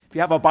If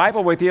you have a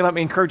Bible with you, let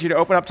me encourage you to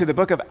open up to the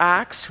book of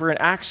Acts. We're in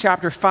Acts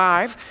chapter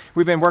 5.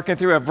 We've been working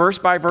through a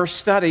verse-by-verse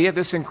study of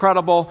this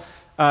incredible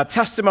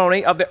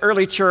testimony of the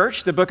early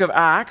church, the book of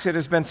Acts. It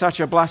has been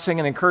such a blessing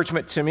and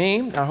encouragement to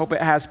me. I hope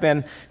it has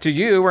been to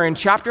you. We're in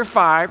chapter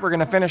 5. We're going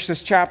to finish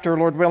this chapter,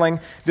 Lord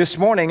willing, this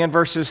morning in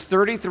verses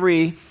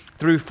 33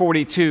 through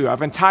 42.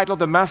 I've entitled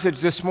the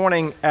message this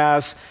morning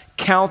as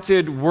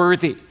Counted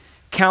Worthy.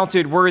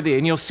 Counted worthy.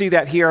 And you'll see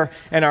that here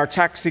in our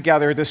text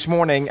together this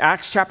morning.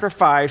 Acts chapter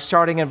 5,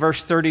 starting in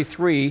verse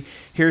 33,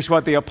 here's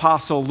what the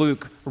Apostle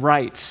Luke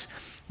writes.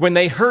 When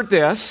they heard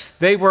this,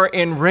 they were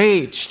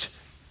enraged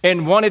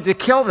and wanted to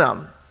kill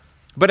them.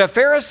 But a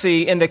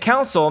Pharisee in the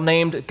council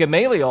named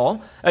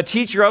Gamaliel, a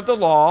teacher of the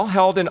law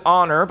held in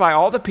honor by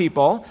all the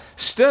people,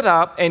 stood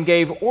up and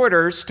gave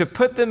orders to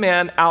put the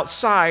men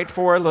outside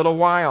for a little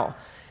while.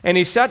 And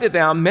he said to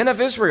them, "Men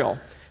of Israel,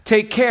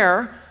 take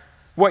care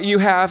what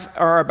you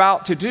are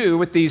about to do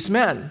with these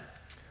men.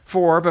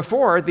 For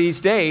before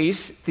these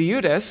days,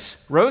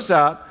 Theudas rose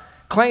up,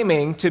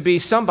 claiming to be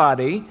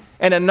somebody,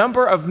 and a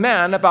number of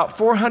men, about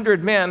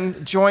 400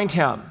 men, joined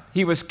him.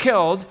 He was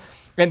killed,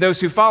 and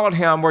those who followed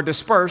him were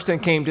dispersed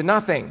and came to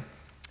nothing.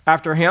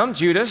 After him,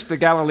 Judas the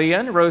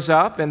Galilean rose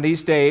up in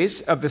these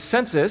days of the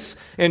census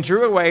and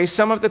drew away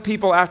some of the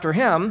people after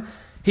him.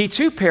 He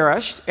too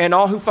perished, and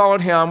all who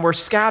followed him were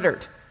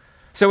scattered.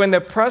 So in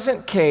the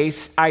present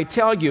case, I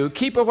tell you,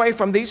 keep away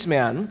from these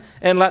men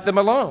and let them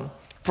alone.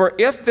 For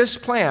if this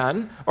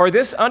plan or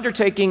this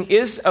undertaking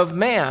is of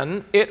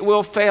man, it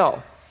will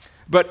fail.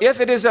 But if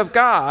it is of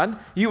God,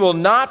 you will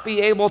not be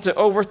able to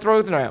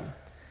overthrow them.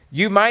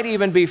 You might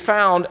even be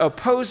found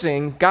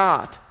opposing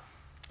God."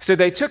 So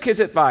they took his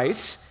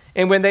advice,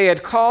 and when they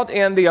had called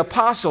in the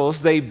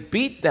apostles, they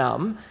beat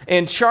them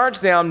and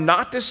charged them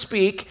not to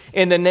speak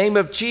in the name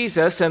of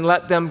Jesus and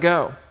let them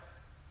go.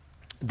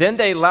 Then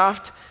they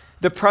left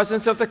the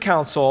presence of the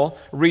council,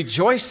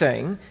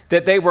 rejoicing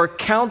that they were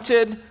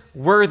counted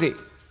worthy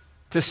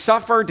to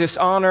suffer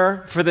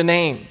dishonor for the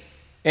name.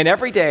 And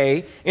every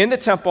day in the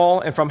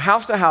temple and from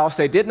house to house,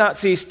 they did not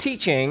cease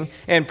teaching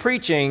and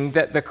preaching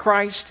that the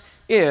Christ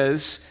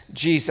is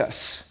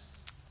Jesus.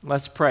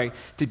 Let's pray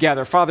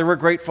together. Father, we're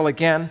grateful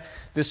again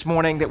this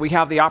morning that we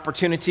have the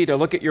opportunity to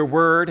look at your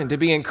word and to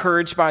be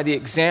encouraged by the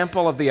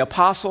example of the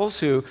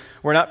apostles who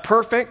were not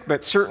perfect,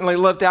 but certainly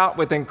lived out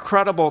with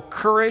incredible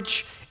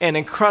courage and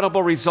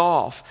incredible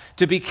resolve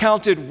to be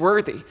counted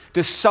worthy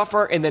to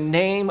suffer in the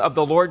name of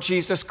the Lord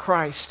Jesus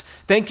Christ.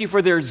 Thank you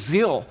for their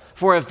zeal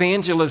for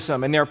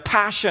evangelism and their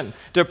passion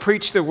to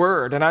preach the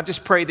word. And I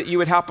just pray that you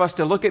would help us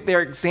to look at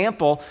their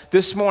example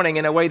this morning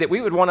in a way that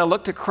we would want to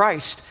look to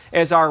Christ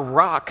as our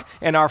rock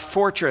and our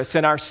fortress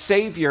and our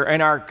Savior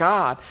and our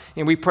God.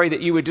 And we pray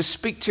that you would just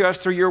speak to us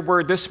through your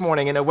word this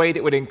morning in a way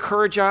that would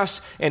encourage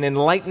us and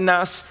enlighten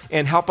us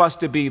and help us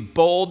to be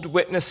bold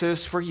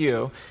witnesses for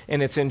you.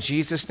 And it's in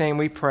Jesus' name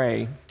we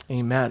pray.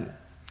 Amen.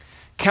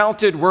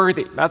 Counted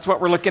worthy. That's what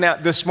we're looking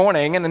at this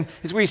morning. And then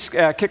as we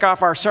kick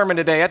off our sermon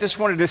today, I just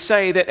wanted to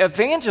say that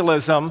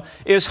evangelism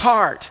is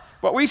hard.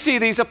 What we see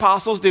these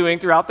apostles doing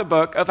throughout the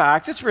book of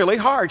Acts, it's really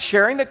hard.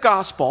 Sharing the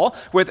gospel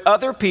with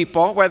other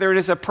people, whether it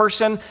is a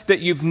person that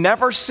you've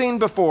never seen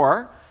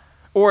before,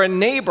 or a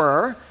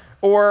neighbor,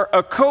 or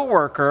a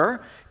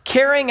coworker,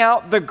 carrying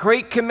out the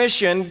Great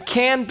Commission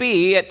can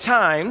be at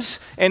times,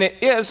 and it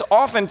is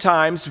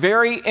oftentimes,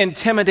 very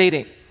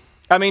intimidating.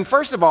 I mean,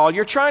 first of all,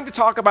 you're trying to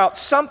talk about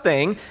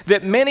something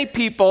that many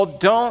people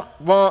don't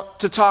want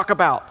to talk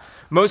about.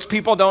 Most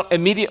people don't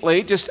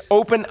immediately just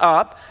open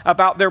up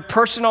about their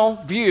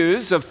personal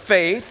views of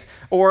faith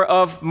or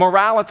of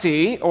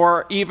morality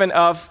or even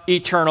of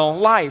eternal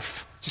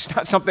life. It's just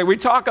not something we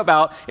talk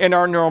about in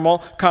our normal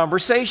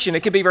conversation.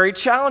 It can be very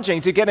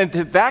challenging to get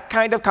into that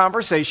kind of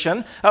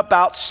conversation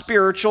about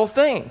spiritual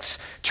things.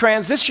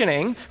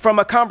 Transitioning from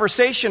a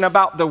conversation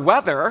about the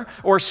weather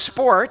or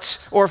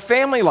sports or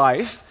family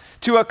life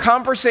to a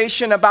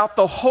conversation about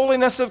the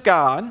holiness of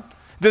God,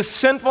 the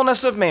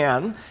sinfulness of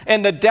man,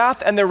 and the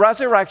death and the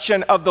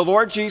resurrection of the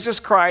Lord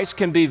Jesus Christ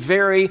can be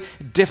very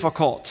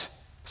difficult.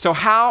 So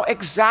how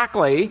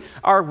exactly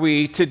are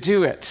we to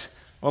do it?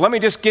 Well, let me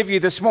just give you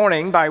this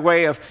morning, by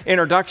way of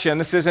introduction,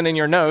 this isn't in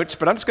your notes,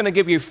 but I'm just going to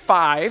give you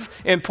 5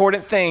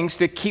 important things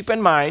to keep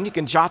in mind. You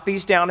can jot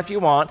these down if you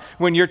want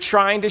when you're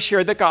trying to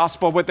share the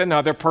gospel with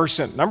another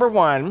person. Number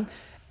 1,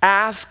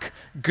 ask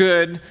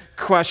good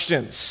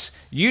questions.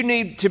 You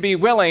need to be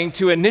willing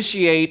to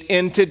initiate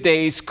in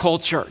today's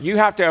culture. You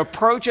have to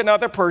approach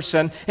another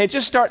person and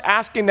just start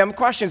asking them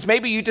questions.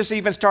 Maybe you just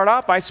even start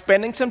off by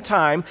spending some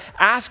time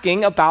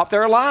asking about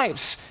their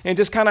lives and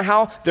just kind of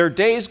how their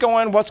day's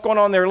going, what's going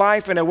on in their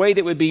life in a way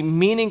that would be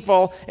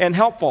meaningful and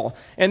helpful.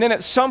 And then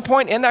at some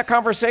point in that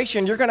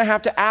conversation, you're going to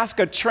have to ask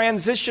a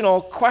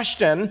transitional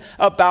question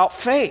about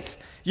faith.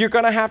 You're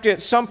going to have to,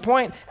 at some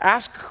point,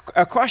 ask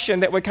a question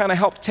that would kind of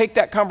help take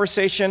that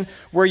conversation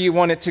where you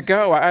want it to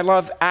go. I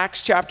love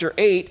Acts chapter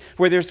 8,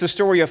 where there's the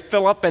story of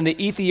Philip and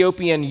the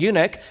Ethiopian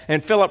eunuch,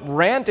 and Philip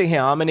ran to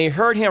him, and he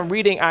heard him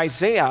reading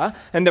Isaiah,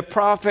 and the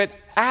prophet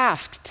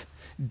asked,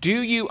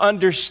 do you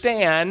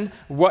understand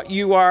what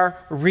you are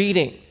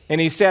reading? And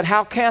he said,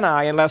 how can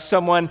I unless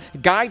someone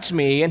guides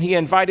me? And he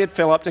invited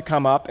Philip to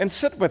come up and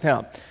sit with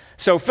him.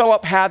 So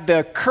Philip had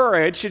the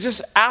courage to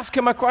just ask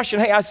him a question.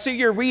 Hey, I see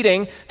you're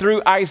reading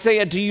through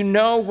Isaiah. Do you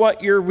know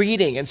what you're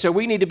reading? And so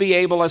we need to be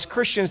able as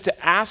Christians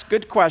to ask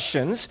good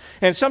questions.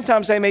 And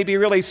sometimes they may be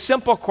really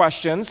simple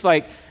questions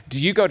like, do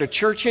you go to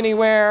church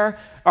anywhere?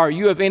 Are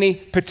you of any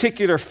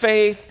particular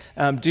faith?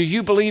 Do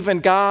you believe in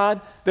God?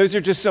 Those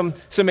are just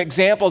some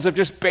examples of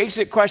just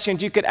basic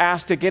questions you could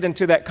ask to get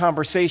into that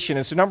conversation.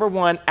 And so number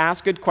one,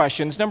 ask good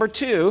questions. Number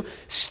two,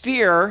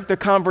 steer the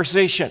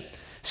conversation.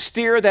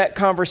 Steer that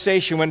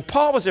conversation. When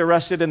Paul was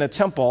arrested in the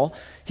temple,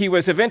 he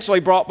was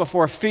eventually brought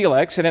before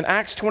Felix, and in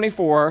Acts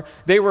 24,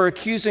 they were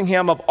accusing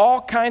him of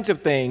all kinds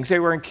of things. They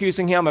were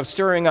accusing him of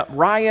stirring up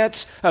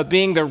riots, of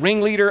being the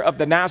ringleader of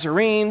the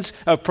Nazarenes,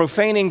 of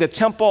profaning the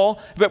temple.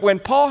 But when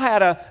Paul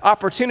had an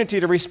opportunity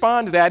to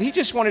respond to that, he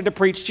just wanted to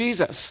preach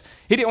Jesus.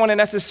 He didn't want to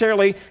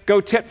necessarily go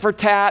tit for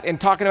tat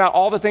and talking about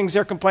all the things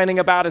they're complaining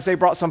about as they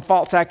brought some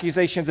false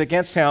accusations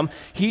against him.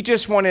 He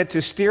just wanted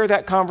to steer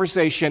that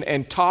conversation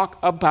and talk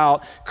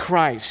about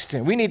Christ.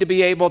 And we need to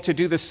be able to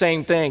do the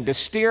same thing, to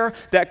steer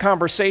that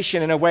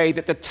conversation in a way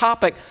that the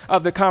topic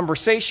of the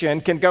conversation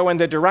can go in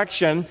the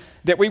direction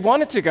that we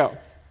want it to go.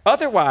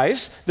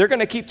 Otherwise, they're going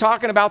to keep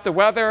talking about the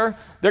weather.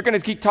 They're going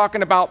to keep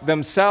talking about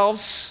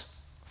themselves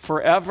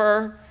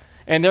forever.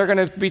 And they're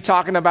going to be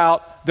talking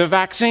about the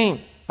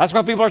vaccine. That's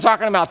what people are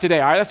talking about today,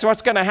 all right? That's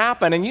what's going to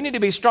happen. And you need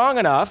to be strong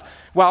enough,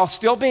 while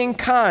still being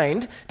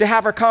kind, to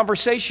have a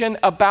conversation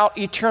about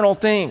eternal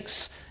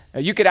things.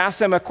 You could ask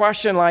them a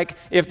question like,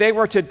 if they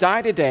were to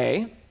die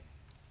today,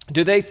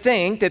 do they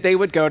think that they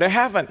would go to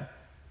heaven?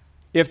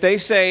 If they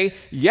say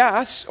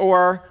yes,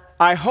 or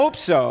I hope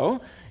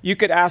so, you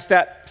could ask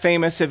that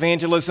famous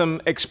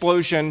evangelism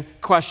explosion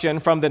question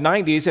from the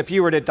 90s. If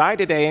you were to die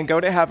today and go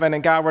to heaven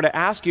and God were to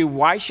ask you,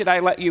 why should I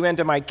let you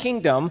into my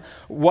kingdom?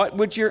 What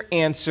would your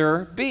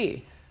answer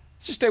be?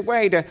 It's just a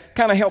way to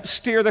kind of help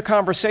steer the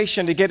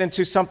conversation to get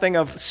into something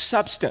of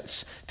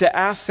substance, to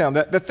ask them.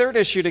 The third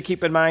issue to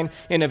keep in mind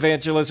in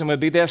evangelism would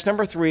be this.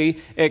 Number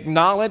three,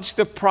 acknowledge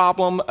the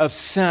problem of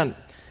sin.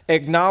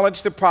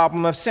 Acknowledge the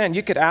problem of sin.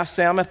 You could ask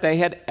them if they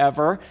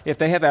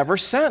have ever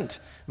sinned.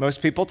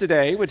 Most people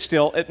today would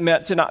still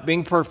admit to not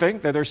being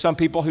perfect. That there's some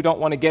people who don't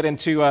want to get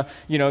into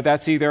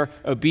that's either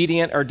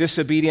obedient or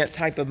disobedient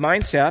type of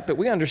mindset. But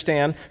we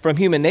understand from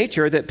human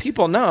nature that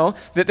people know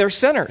that they're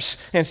sinners.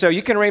 And so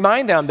you can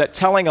remind them that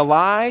telling a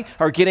lie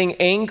or getting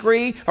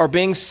angry or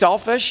being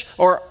selfish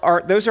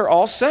or those are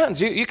all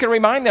sins. You can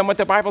remind them what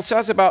the Bible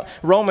says about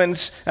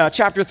Romans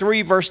chapter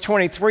 3, verse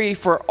 23,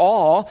 for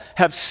all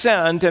have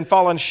sinned and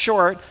fallen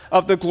short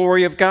of the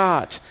glory of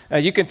God.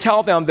 You can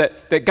tell them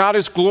that God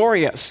is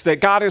glorious, that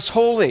God is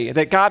holy,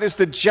 that God is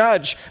the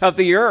judge of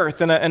the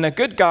earth, and a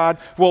good God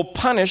will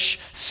punish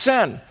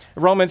sin.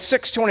 Romans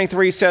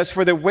 6:23 says,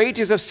 for the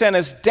wages of sin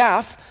is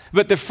death,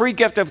 but the free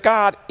gift of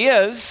God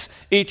is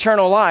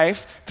eternal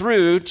life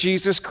through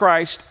Jesus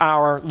Christ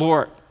our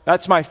Lord.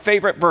 That's my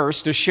favorite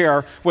verse to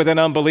share with an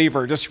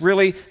unbeliever. Just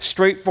really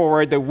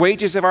straightforward. The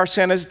wages of our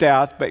sin is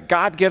death, but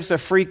God gives a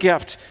free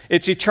gift.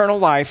 It's eternal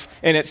life,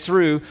 and it's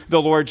through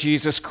the Lord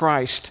Jesus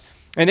Christ.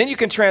 And then you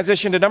can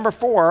transition to number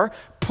 4,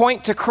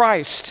 point to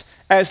Christ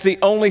as the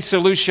only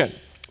solution.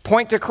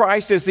 Point to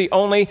Christ as the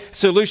only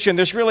solution.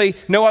 There's really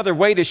no other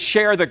way to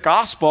share the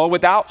gospel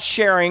without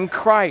sharing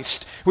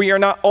Christ. We are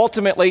not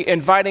ultimately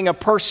inviting a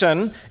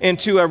person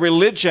into a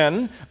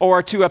religion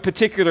or to a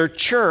particular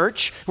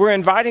church. We're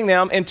inviting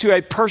them into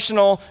a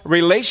personal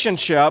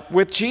relationship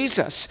with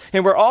Jesus.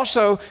 And we're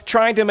also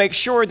trying to make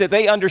sure that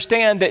they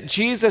understand that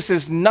Jesus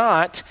is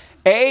not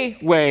a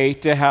way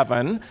to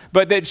heaven,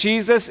 but that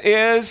Jesus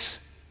is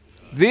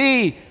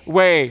the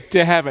way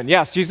to heaven.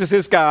 Yes, Jesus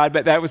is God,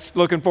 but that was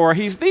looking for,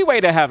 he's the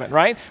way to heaven,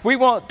 right? We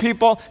want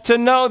people to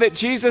know that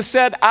Jesus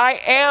said,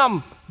 I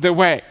am the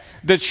way,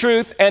 the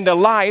truth, and the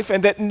life,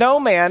 and that no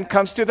man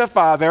comes to the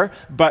Father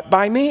but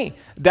by me.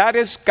 That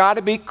has got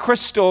to be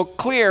crystal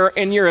clear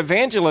in your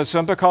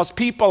evangelism, because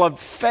people of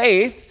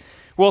faith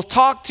will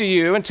talk to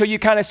you until you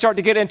kind of start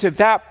to get into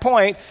that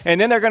point, and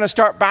then they're going to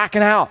start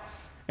backing out.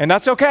 And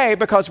that's okay,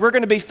 because we're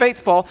going to be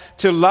faithful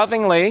to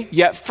lovingly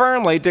yet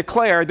firmly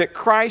declare that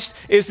Christ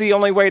is the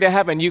only way to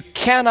heaven. You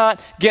cannot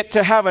get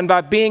to heaven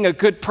by being a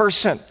good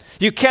person.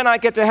 You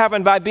cannot get to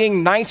heaven by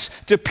being nice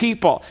to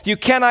people. You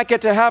cannot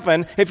get to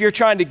heaven if you're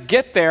trying to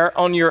get there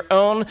on your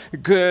own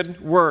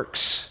good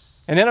works.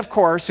 And then, of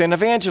course, in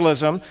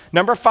evangelism,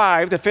 number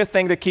 5, the fifth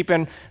thing to keep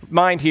in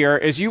mind here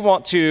is you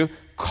want to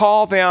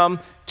call them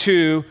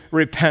to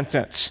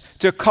repentance.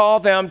 To call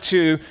them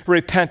to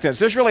repentance.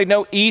 There's really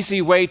no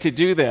easy way to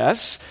do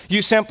this.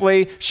 You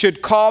simply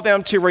should call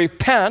them to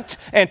repent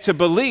and to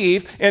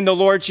believe in the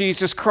Lord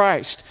Jesus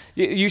Christ.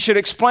 You should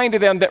explain to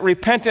them that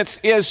repentance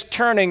is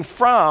turning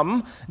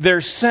from their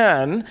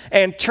sin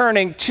and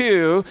turning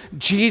to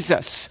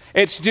Jesus.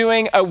 It's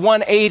doing a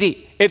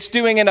 180. It's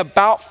doing an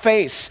about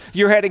face.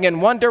 You're heading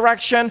in one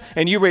direction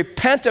and you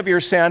repent of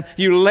your sin.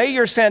 You lay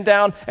your sin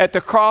down at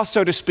the cross,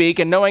 so to speak,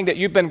 and knowing that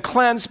you've been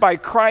cleansed by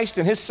Christ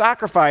and his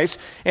sacrifice,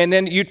 and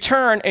then you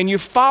turn and you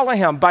follow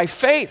him by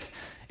faith.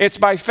 It's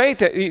by faith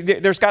that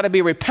there's got to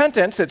be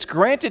repentance that's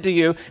granted to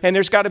you, and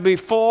there's got to be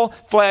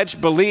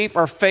full-fledged belief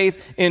or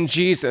faith in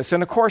Jesus.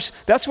 And of course,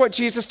 that's what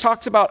Jesus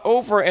talks about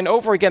over and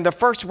over again. The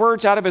first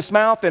words out of his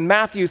mouth in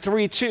Matthew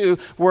 3:2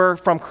 were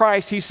from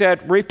Christ. He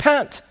said,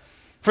 repent,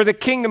 for the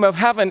kingdom of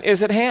heaven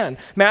is at hand.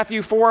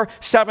 Matthew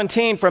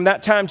 4:17, from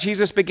that time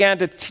Jesus began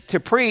to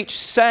preach,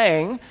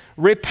 saying,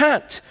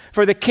 repent,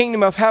 for the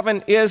kingdom of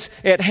heaven is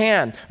at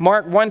hand.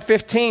 Mark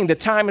 1:15, the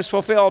time is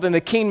fulfilled and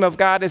the kingdom of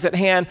God is at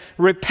hand.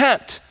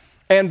 Repent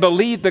and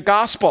believe the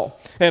gospel.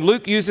 And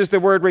Luke uses the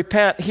word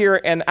repent here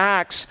in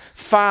Acts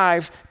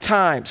 5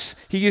 times.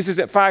 He uses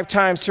it 5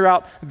 times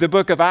throughout the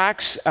book of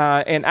Acts.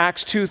 In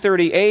Acts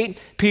 2:38,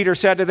 Peter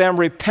said to them,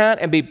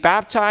 repent and be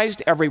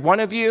baptized, every one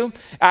of you.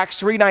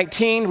 Acts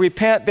 3:19,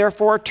 repent,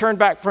 therefore, turn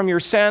back from your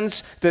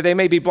sins that they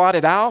may be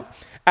blotted out.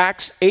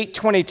 Acts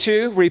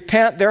 8:22,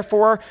 repent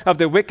therefore of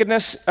the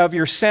wickedness of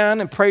your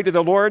sin and pray to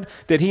the Lord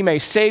that he may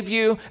save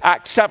you.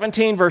 Acts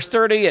 17 verse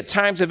 30, at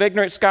times of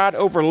ignorance God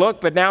overlooked,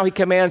 but now he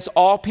commands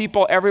all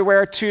people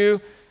everywhere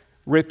to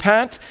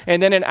repent.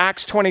 And then in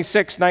Acts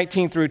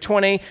 26:19 through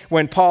 20,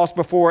 when Paul's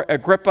before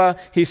Agrippa,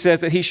 he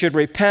says that he should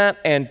repent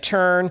and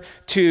turn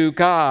to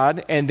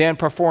God and then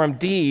perform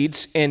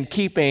deeds in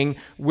keeping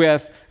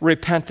with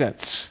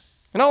repentance.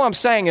 And all I'm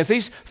saying is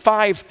these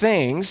 5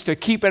 things to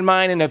keep in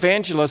mind in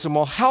evangelism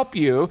will help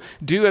you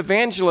do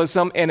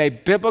evangelism in a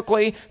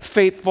biblically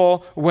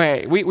faithful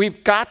way.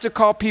 We've got to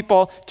call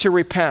people to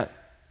repent.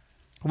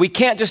 We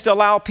can't just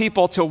allow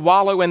people to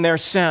wallow in their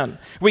sin.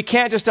 We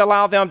can't just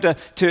allow them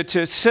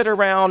to sit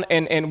around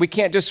and we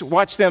can't just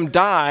watch them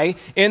die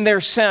in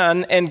their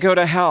sin and go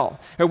to hell.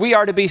 We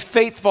are to be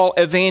faithful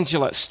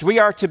evangelists. We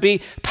are to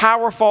be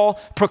powerful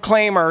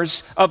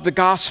proclaimers of the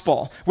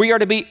gospel. We are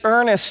to be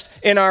earnest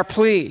in our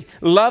plea,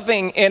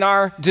 loving in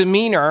our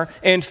demeanor,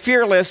 and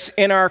fearless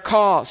in our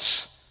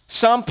cause.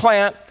 Some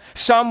plant,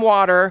 some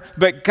water,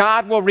 but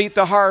God will reap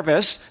the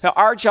harvest. Now,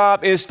 our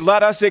job is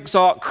let us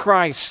exalt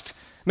Christ.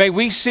 May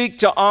we seek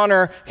to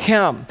honor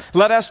him.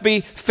 Let us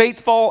be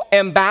faithful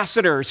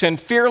ambassadors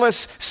and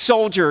fearless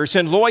soldiers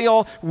and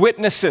loyal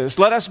witnesses.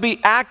 Let us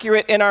be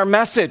accurate in our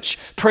message,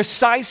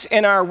 precise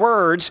in our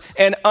words,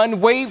 and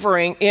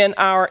unwavering in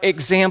our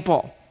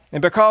example.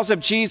 And because of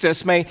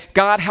Jesus, may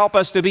God help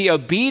us to be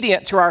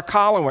obedient to our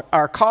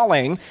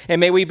calling, and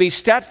may we be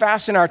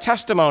steadfast in our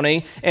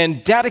testimony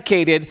and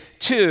dedicated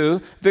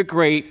to the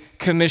Great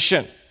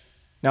Commission.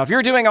 Now, if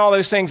you're doing all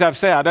those things I've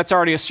said, that's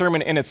already a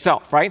sermon in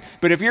itself, right?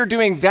 But if you're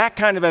doing that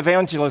kind of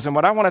evangelism,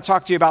 what I want to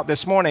talk to you about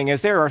this morning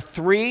is there are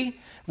 3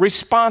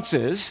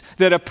 responses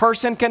that a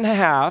person can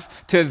have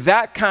to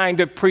that kind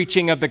of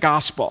preaching of the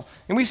gospel.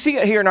 And we see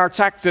it here in our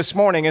text this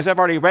morning, as I've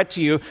already read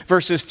to you,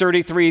 verses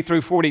 33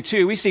 through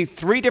 42. We see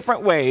 3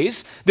 different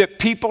ways that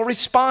people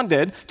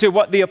responded to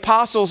what the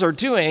apostles are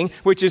doing,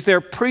 which is they're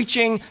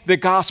preaching the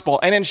gospel.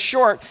 And in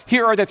short,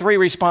 here are the 3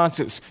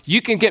 responses.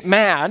 You can get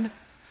mad,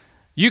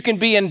 you can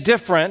be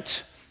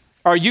indifferent,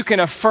 or you can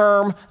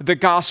affirm the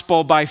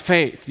gospel by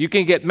faith. You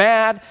can get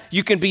mad,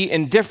 you can be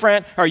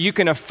indifferent, or you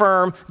can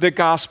affirm the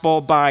gospel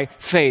by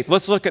faith.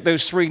 Let's look at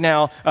those 3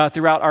 now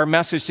throughout our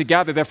message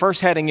together. The first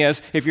heading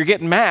is, if you're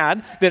getting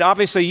mad, then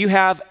obviously you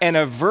have an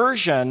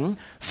aversion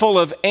full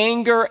of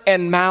anger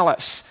and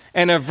malice.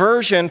 An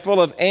aversion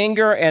full of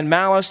anger and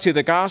malice to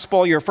the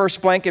gospel. Your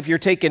first blank, if you're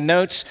taking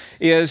notes,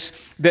 is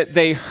that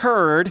they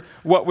heard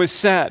what was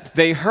said.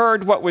 They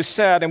heard what was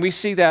said, and we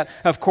see that,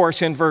 of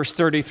course, in verse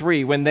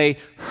 33. When they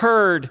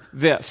heard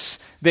this,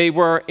 they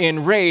were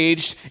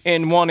enraged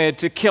and wanted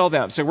to kill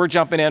them. So we're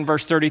jumping in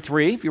verse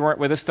 33. If you weren't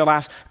with us the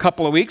last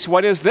couple of weeks,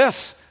 what is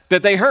this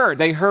that they heard?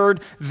 They heard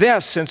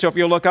this. And so if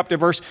you look up to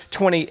verse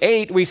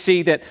 28, we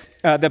see that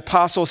the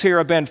apostles here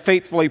have been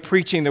faithfully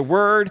preaching the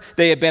word.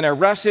 They have been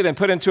arrested and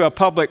put into a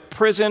public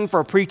prison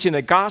for preaching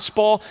the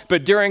gospel.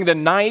 But during the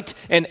night,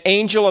 an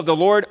angel of the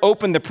Lord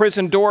opened the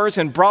prison doors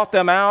and brought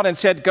them out and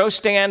said, go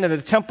stand in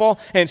the temple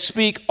and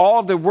speak all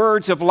of the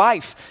words of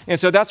life. And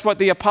so that's what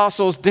the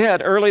apostles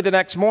did. Early the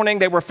next morning,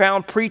 they were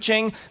found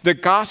preaching the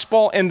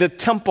gospel in the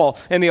temple.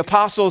 And the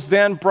apostles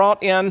then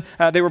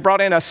they were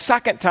brought in a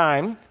second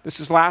time, this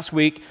is last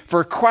week,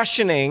 for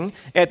questioning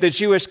at the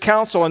Jewish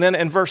council. And then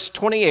in verse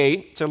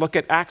 28, so look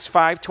at Acts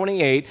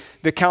 5:28,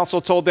 the council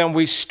told them,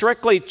 we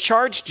strictly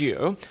charged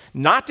you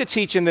not to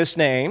teach in this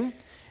name,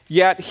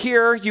 yet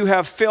here you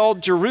have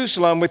filled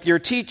Jerusalem with your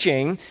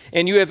teaching,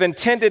 and you have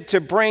intended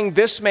to bring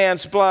this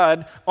man's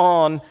blood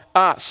on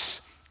us.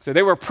 So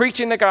they were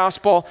preaching the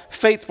gospel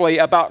faithfully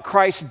about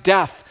Christ's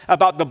death,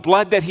 about the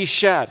blood that he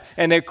shed.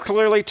 And they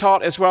clearly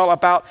taught as well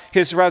about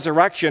his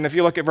resurrection. If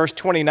you look at verse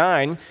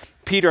 29,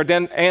 Peter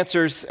then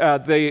answers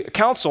the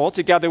council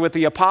together with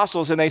the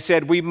apostles, and they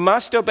said, we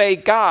must obey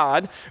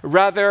God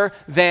rather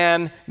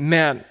than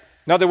men.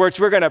 In other words,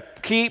 we're going to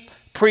keep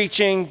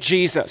preaching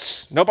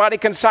Jesus. Nobody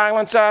can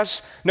silence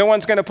us. No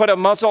one's going to put a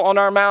muzzle on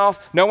our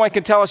mouth. No one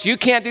can tell us, you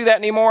can't do that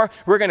anymore.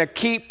 We're going to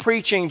keep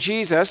preaching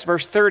Jesus.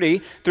 Verse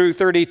 30 through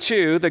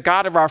 32, the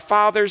God of our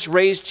fathers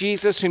raised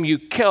Jesus, whom you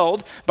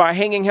killed by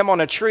hanging him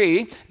on a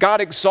tree. God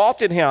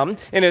exalted him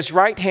in his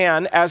right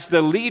hand as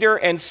the leader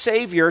and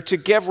savior to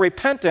give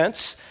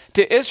repentance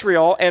to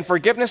Israel and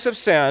forgiveness of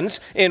sins.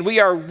 And we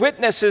are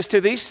witnesses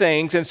to these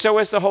things, and so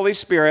is the Holy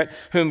Spirit,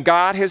 whom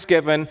God has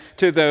given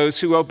to those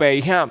who obey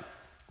him.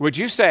 Would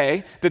you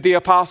say that the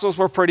apostles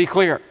were pretty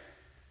clear?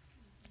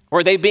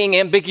 Were they being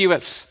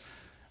ambiguous?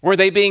 Were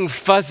they being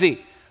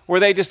fuzzy? Were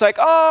they just like,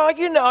 oh,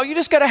 you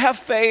just got to have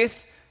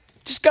faith.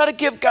 Just got to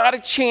give God a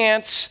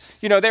chance.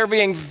 They're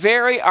being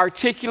very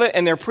articulate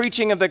in their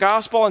preaching of the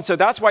gospel. And so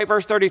that's why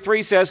verse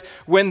 33 says,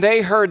 when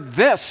they heard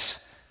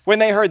this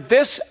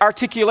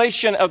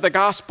articulation of the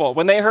gospel,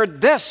 when they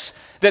heard this,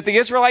 that the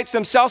Israelites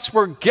themselves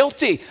were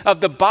guilty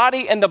of the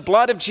body and the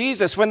blood of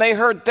Jesus, when they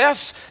heard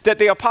this, that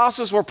the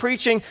apostles were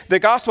preaching the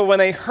gospel, when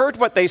they heard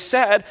what they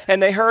said,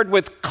 and they heard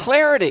with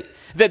clarity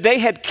that they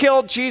had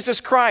killed Jesus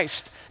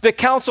Christ, the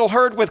council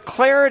heard with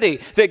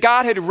clarity that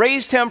God had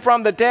raised him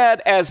from the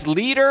dead as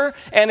leader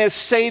and as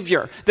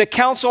savior. The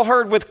council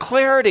heard with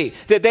clarity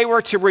that they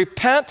were to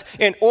repent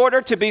in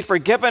order to be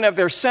forgiven of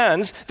their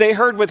sins. They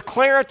heard with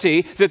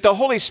clarity that the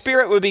Holy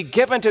Spirit would be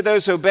given to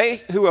those who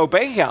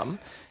obey him.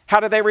 How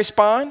did they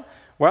respond?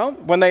 Well,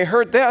 when they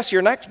heard this,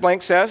 your next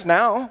blank says,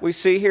 now we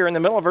see here in the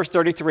middle of verse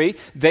 33,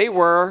 they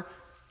were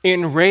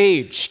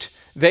enraged.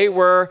 They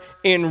were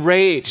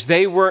enraged.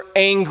 They were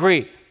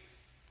angry.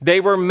 They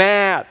were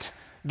mad.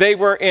 They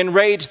were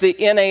enraged. The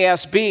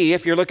NASB,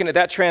 if you're looking at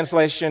that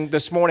translation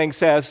this morning,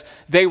 says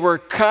they were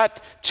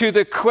cut to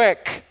the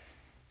quick.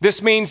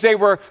 This means they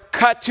were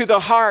cut to the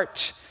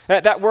heart.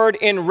 That word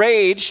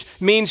enraged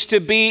means to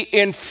be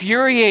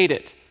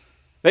infuriated.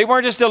 They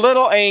weren't just a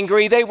little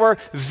angry, they were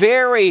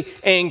very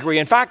angry.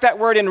 In fact, that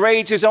word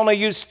enraged is only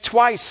used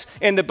twice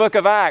in the book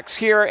of Acts,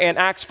 here in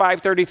Acts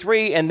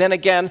 5:33, and then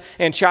again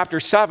in chapter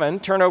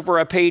 7. Turn over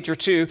a page or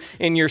two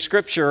in your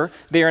scripture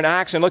there in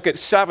Acts and look at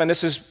 7.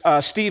 This is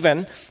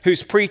Stephen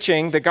who's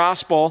preaching the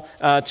gospel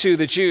to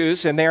the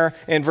Jews, and there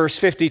in verse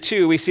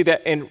 52, we see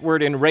that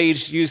word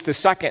enraged used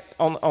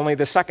only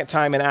the second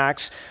time in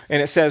Acts,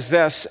 and it says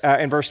this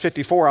in verse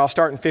 54. I'll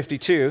start in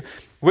 52.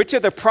 Which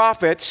of the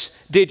prophets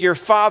did your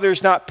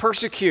fathers not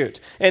persecute?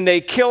 And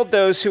they killed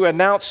those who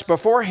announced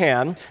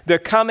beforehand the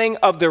coming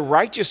of the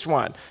righteous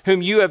one,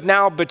 whom you have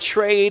now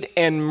betrayed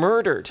and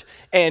murdered.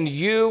 And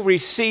you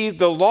received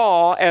the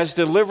law as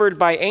delivered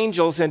by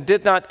angels and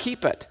did not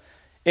keep it.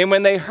 And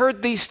when they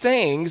heard these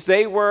things,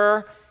 they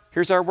were,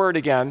 here's our word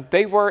again,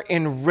 they were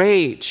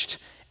enraged,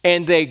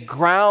 and they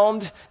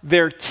ground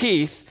their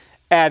teeth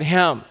at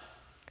him.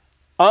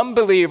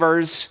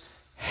 Unbelievers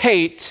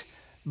hate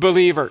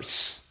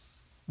believers.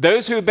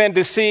 Those who have been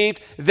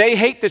deceived, they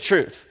hate the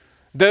truth.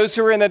 Those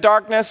who are in the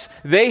darkness,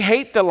 they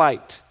hate the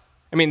light.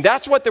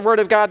 That's what the Word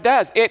of God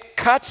does. It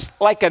cuts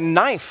like a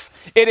knife.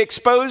 It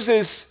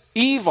exposes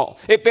evil.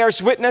 It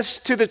bears witness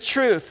to the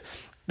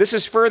truth. This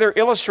is further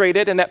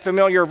illustrated in that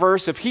familiar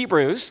verse of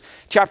Hebrews,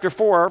 chapter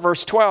 4,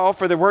 verse 12,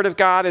 for the Word of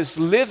God is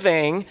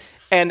living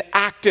and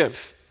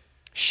active,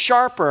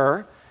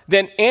 sharper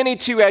than any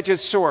two-edged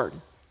sword,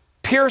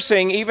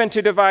 piercing even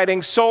to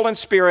dividing soul and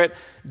spirit,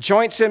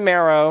 joints and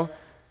marrow,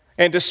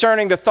 and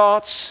discerning the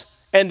thoughts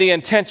and the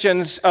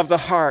intentions of the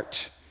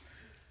heart.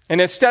 And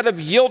instead of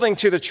yielding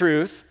to the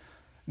truth,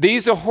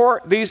 these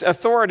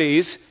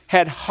authorities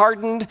had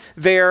hardened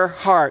their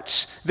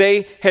hearts.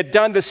 They had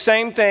done the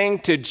same thing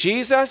to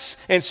Jesus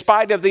in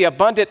spite of the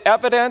abundant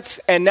evidence,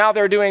 and now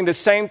they're doing the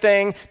same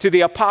thing to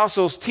the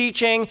apostles'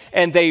 teaching,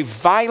 and they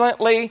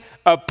violently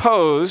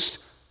opposed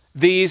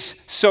these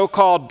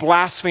so-called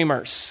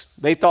blasphemers.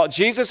 They thought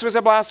Jesus was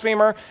a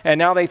blasphemer, and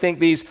now they think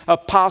these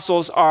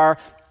apostles are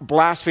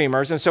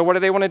blasphemers. And so what do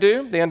they want to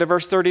do? The end of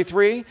verse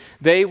 33,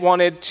 they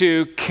wanted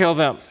to kill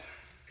them.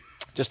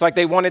 Just like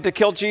they wanted to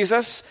kill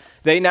Jesus,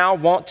 they now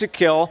want to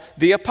kill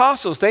the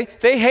apostles. They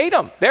hate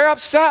them. They're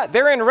upset.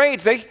 They're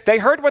enraged. They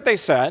heard what they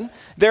said.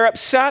 They're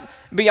upset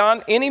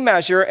beyond any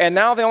measure, and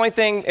now the only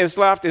thing is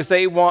left is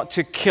they want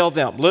to kill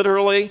them.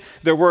 Literally,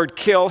 the word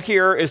kill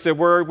here is the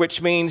word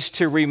which means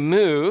to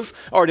remove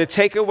or to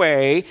take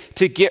away,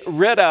 to get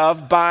rid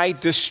of by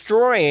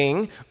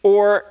destroying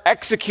or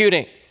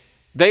executing.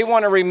 They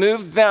want to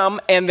remove them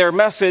and their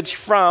message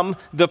from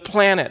the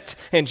planet.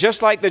 And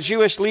just like the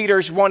Jewish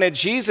leaders wanted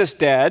Jesus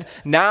dead,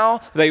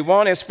 now they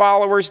want his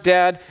followers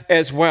dead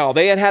as well.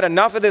 They had had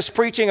enough of this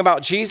preaching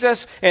about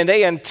Jesus, and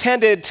they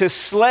intended to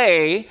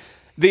slay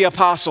the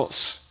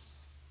apostles.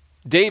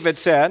 David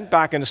said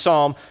back in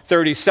Psalm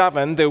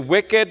 37, the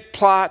wicked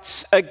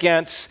plots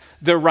against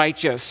the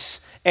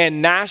righteous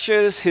and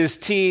gnashes his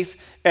teeth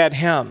at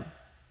him.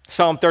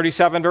 Psalm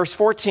 37, verse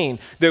 14,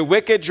 the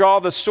wicked draw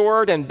the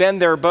sword and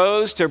bend their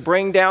bows to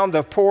bring down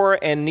the poor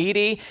and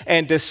needy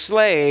and to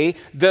slay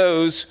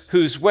those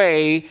whose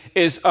way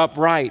is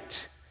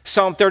upright.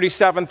 Psalm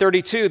 37,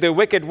 32, the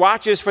wicked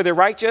watches for the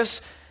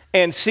righteous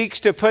and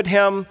seeks to put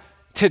him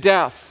to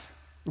death.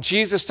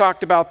 Jesus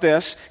talked about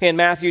this in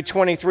Matthew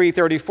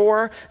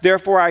 23:34.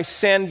 Therefore I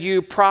send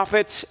you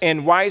prophets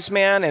and wise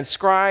men and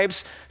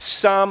scribes,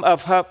 some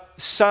of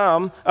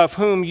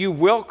whom you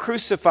will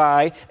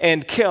crucify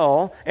and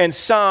kill, and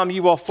some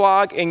you will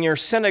flog in your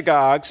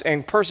synagogues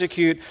and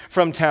persecute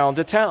from town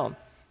to town.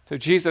 So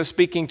Jesus,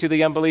 speaking to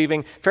the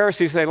unbelieving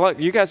Pharisees, said, look,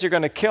 you guys are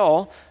going to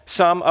kill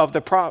some of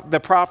the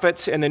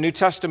prophets and the New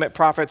Testament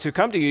prophets who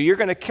come to you. You're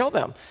going to kill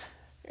them.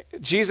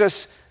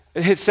 Jesus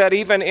has said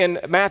even in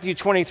Matthew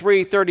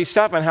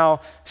 23:37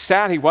 how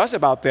sad he was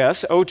about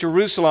this. O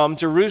Jerusalem,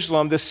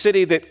 Jerusalem, the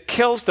city that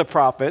kills the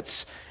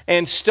prophets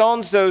and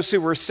stones those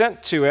who were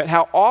sent to it.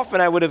 How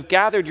often I would have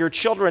gathered your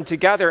children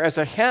together as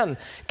a hen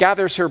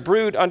gathers her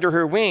brood under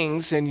her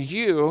wings, and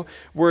you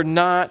were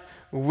not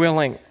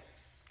willing.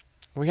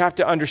 We have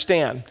to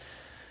understand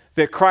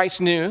that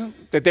Christ knew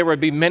that there would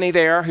be many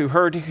there who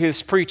heard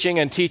his preaching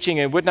and teaching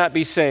and would not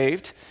be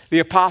saved. The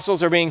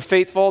apostles are being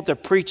faithful to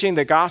preaching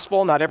the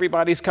gospel. Not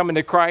everybody's coming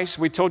to Christ.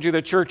 We told you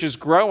the church is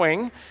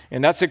growing,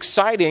 and that's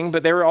exciting,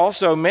 but there were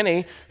also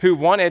many who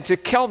wanted to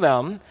kill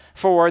them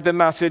for the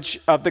message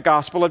of the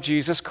gospel of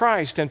Jesus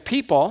Christ. And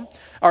people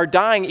are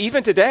dying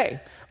even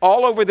today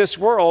all over this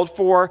world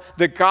for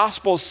the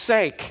gospel's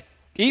sake.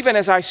 Even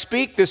as I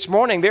speak this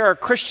morning, there are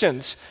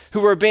Christians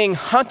who are being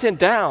hunted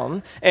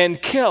down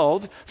and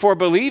killed for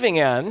believing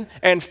in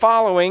and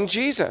following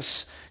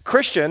Jesus.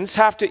 Christians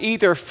have to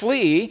either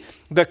flee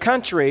the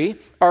country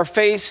or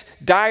face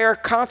dire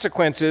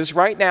consequences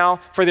right now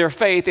for their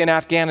faith in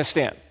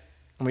Afghanistan.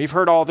 And we've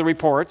heard all the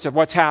reports of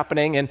what's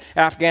happening in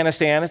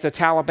Afghanistan as the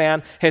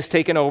Taliban has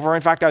taken over.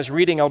 In fact, I was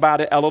reading about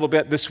it a little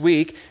bit this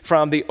week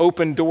from the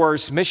Open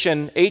Doors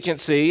Mission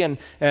Agency, and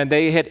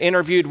they had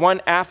interviewed one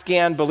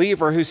Afghan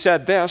believer who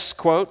said this,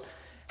 quote,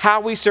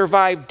 "How we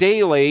survive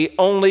daily,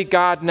 only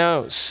God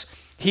knows.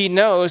 He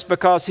knows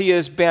because he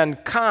has been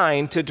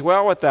kind to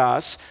dwell with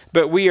us,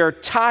 but we are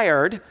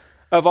tired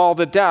of all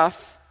the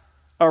death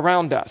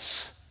around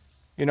us."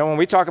 You know, when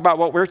we talk about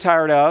what we're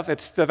tired of,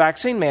 it's the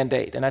vaccine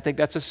mandate, and I think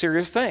that's a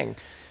serious thing.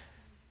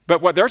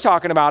 But what they're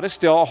talking about is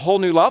still a whole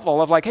new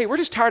level of like, hey, we're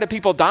just tired of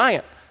people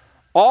dying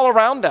all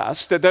around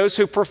us, that those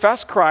who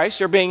profess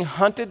Christ are being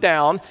hunted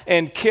down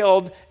and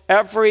killed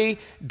every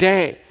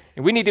day.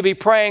 And we need to be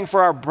praying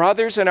for our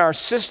brothers and our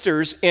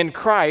sisters in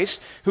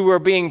Christ who are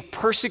being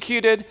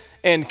persecuted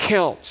and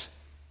killed.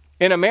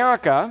 In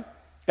America,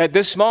 at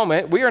this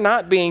moment, we are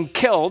not being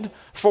killed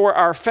for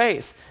our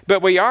faith,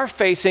 but we are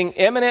facing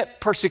imminent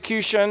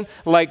persecution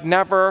like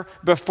never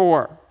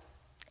before.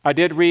 I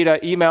did read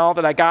an email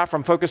that I got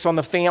from Focus on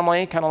the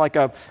Family, kind of like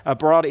a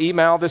broad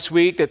email this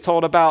week that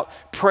told about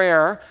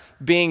prayer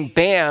being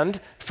banned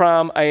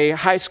from a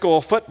high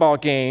school football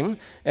game.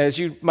 As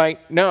you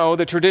might know,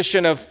 the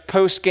tradition of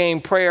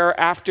post-game prayer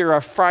after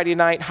a Friday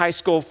night high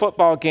school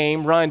football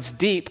game runs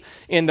deep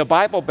in the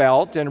Bible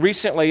Belt. And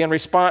recently, in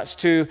response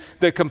to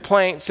the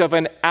complaints of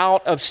an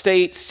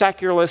out-of-state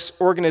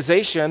secularist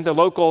organization, the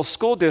local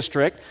school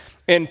district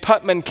in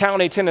Putnam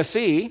County,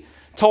 Tennessee,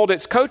 told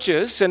its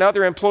coaches and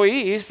other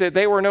employees that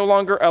they were no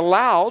longer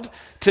allowed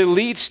to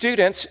lead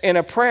students in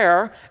a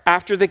prayer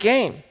after the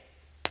game.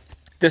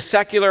 The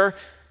secular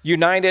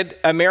United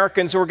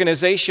Americans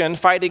organization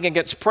fighting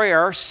against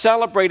prayer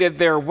celebrated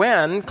their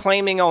win,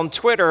 claiming on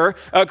Twitter,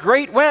 a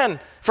great win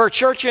for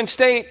church and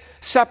state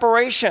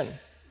separation.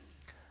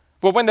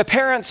 But when the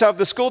parents of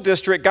the school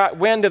district got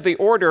wind of the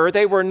order,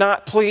 they were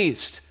not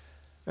pleased.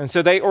 And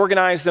so they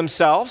organized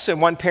themselves, and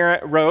one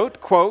parent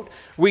wrote, quote,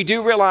 "We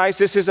do realize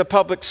this is a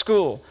public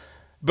school,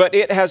 but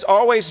it has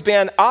always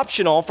been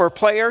optional for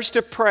players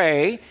to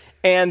pray,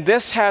 and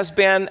this has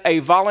been a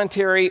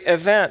voluntary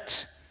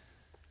event."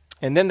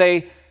 And then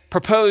they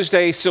proposed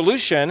a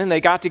solution, and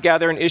they got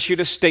together and issued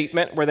a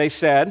statement where they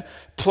said,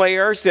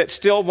 players that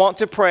still want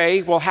to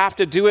pray will have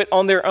to do it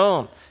on their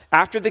own.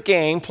 After the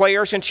game,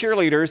 players and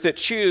cheerleaders that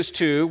choose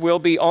to will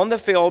be on the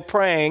field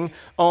praying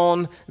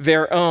on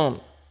their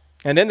own.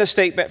 And then the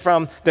statement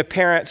from the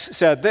parents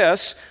said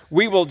this: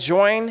 "We will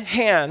join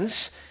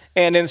hands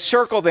and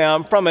encircle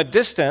them from a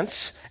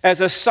distance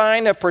as a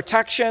sign of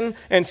protection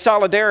and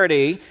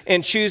solidarity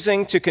in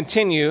choosing to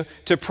continue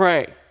to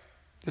pray."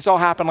 This all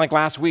happened like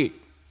last week.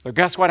 So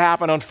guess what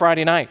happened on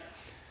Friday night?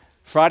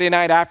 Friday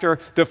night after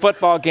the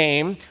football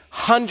game,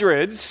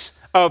 hundreds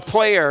of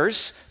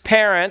players,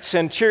 parents,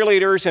 and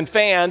cheerleaders and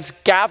fans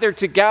gathered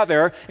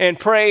together and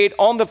prayed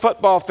on the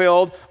football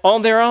field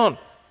on their own.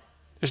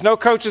 There's no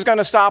coach is going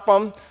to stop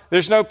them.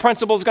 There's no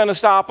principal's going to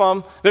stop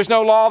them. There's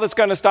no law that's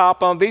going to stop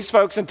them. These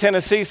folks in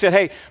Tennessee said,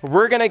 hey,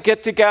 we're going to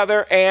get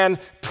together and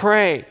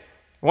pray.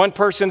 One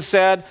person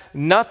said,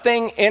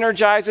 nothing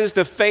energizes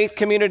the faith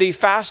community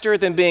faster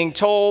than being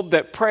told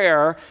that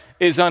prayer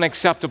is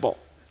unacceptable.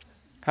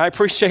 I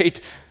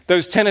appreciate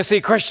those Tennessee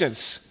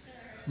Christians,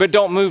 but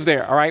don't move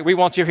there, all right? We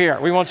want you here.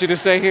 We want you to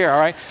stay here, all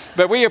right?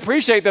 But we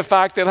appreciate the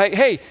fact that, like,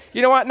 hey,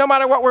 you know what? No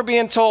matter what we're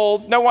being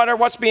told, no matter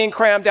what's being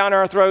crammed down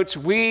our throats,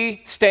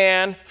 we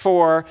stand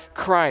for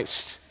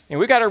Christ. And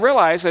we got to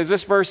realize, as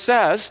this verse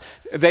says,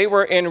 they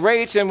were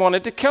enraged and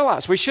wanted to kill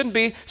us. We shouldn't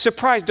be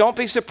surprised. Don't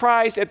be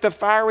surprised at the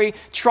fiery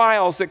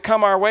trials that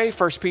come our way,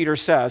 1 Peter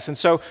says. And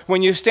so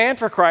when you stand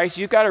for Christ,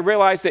 you've got to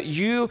realize that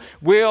you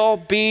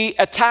will be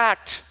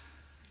attacked.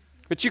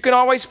 But you can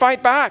always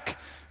fight back.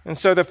 And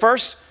so the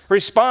first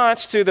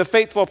response to the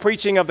faithful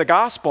preaching of the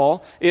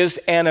gospel is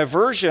an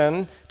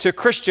aversion to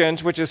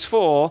Christians, which is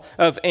full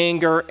of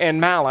anger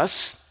and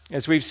malice,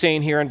 as we've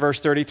seen here in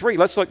verse 33.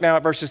 Let's look now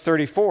at verses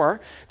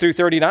 34 through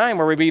 39,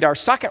 where we read our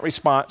second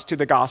response to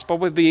the gospel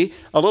would be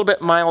a little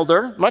bit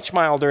milder, much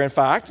milder, in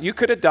fact. You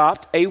could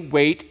adopt a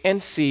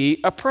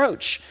wait-and-see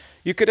approach.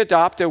 You could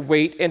adopt a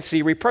wait-and-see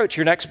approach.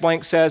 Your next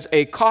blank says,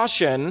 a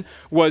caution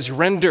was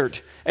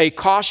rendered. A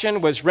caution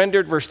was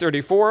rendered, verse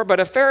 34, but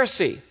a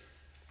Pharisee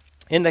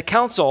in the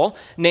council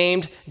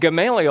named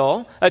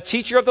Gamaliel, a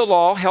teacher of the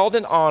law held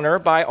in honor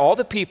by all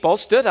the people,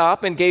 stood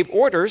up and gave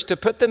orders to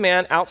put the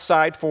men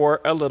outside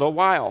for a little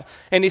while.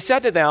 And he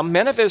said to them,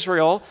 men of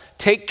Israel,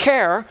 take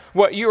care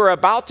what you are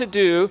about to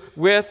do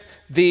with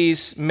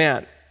these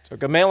men. So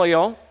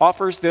Gamaliel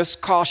offers this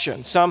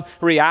caution. Some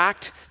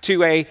react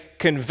to a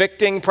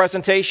convicting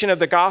presentation of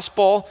the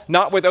gospel,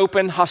 not with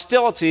open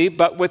hostility,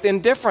 but with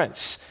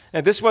indifference.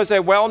 Now, this was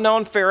a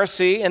well-known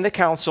Pharisee in the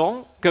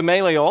council,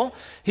 Gamaliel.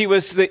 He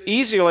was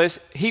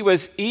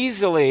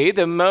easily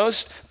the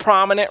most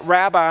prominent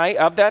rabbi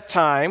of that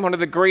time, one of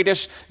the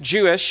greatest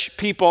Jewish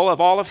people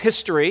of all of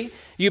history.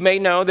 You may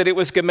know that it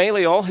was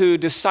Gamaliel who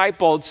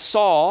discipled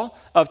Saul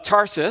of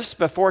Tarsus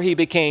before he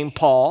became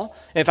Paul.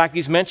 In fact,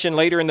 he's mentioned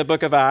later in the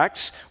book of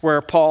Acts, where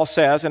Paul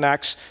says in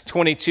Acts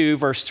 22,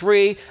 verse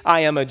 3,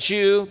 I am a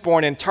Jew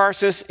born in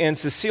Tarsus in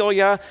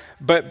Cilicia,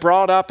 but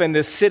brought up in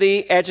the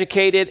city,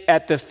 educated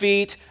at the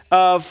feet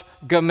of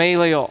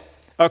Gamaliel,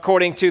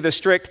 according to the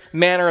strict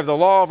manner of the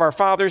law of our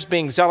fathers,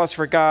 being zealous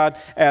for God,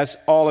 as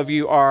all of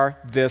you are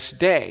this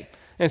day.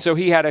 And so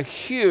he had a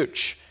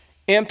huge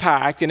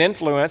impact and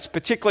influence,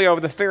 particularly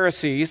over the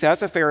Pharisees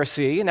as a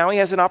Pharisee. Now he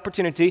has an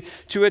opportunity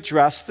to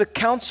address the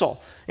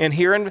council. And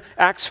here in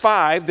Acts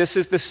 5, this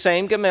is the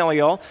same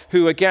Gamaliel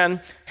who,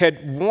 again,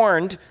 had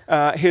warned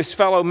his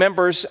fellow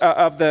members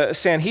of the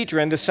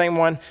Sanhedrin, the same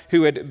one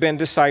who had been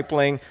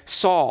discipling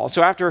Saul.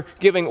 So after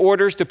giving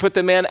orders to put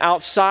the men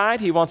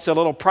outside, he wants a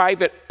little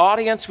private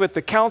audience with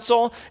the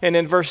council. And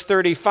in verse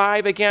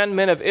 35 again,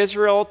 men of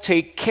Israel,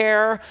 take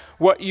care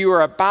what you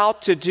are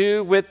about to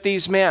do with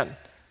these men.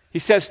 He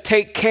says,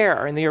 take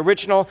care. In the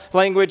original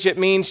language, it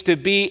means to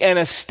be in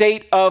a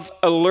state of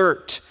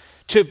alert,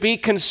 to be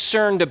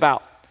concerned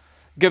about.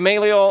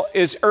 Gamaliel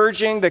is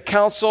urging the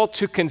council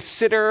to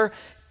consider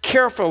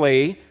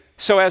carefully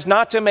so as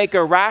not to make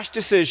a rash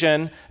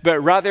decision, but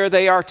rather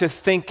they are to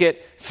think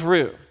it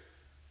through.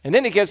 And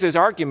then he gives his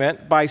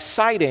argument by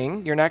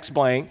citing, your next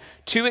blank,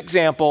 two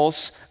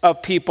examples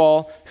of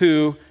people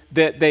who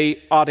that they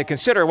ought to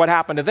consider what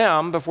happened to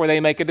them before they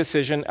make a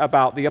decision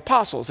about the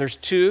apostles. There's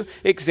two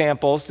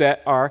examples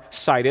that are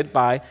cited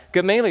by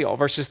Gamaliel,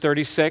 verses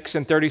 36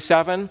 and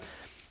 37.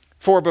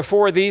 For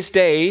before these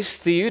days,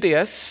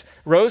 Theudas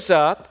rose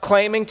up,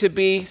 claiming to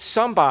be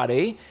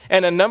somebody,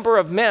 and a number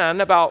of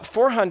men, about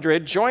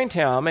 400, joined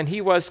him, and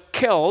he was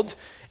killed,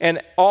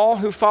 and all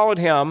who followed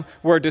him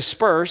were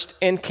dispersed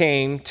and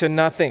came to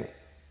nothing.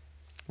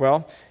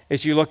 Well,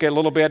 as you look at a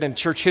little bit in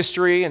church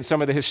history and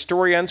some of the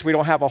historians, we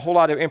don't have a whole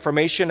lot of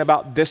information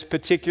about this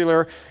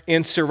particular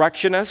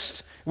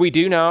insurrectionist. We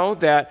do know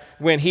that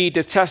when he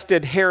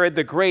detested Herod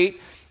the Great,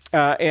 we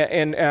know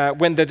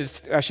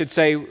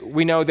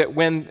that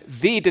when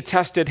the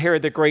detested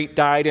Herod the Great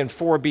died in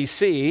 4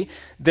 BC,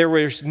 there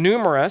was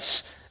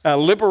numerous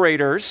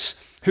liberators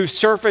who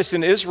surfaced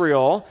in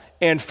Israel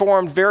and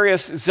formed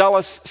various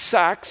zealous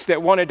sects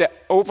that wanted to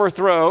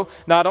overthrow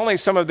not only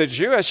some of the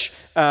Jewish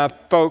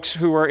folks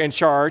who were in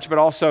charge, but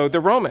also the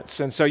Romans.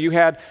 And so you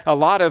had a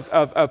lot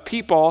of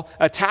people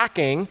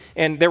attacking,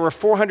 and there were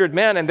 400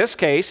 men in this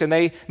case, and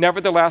they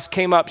nevertheless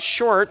came up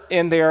short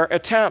in their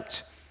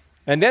attempt.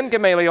 And then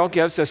Gamaliel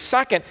gives a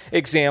second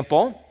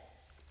example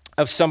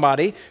of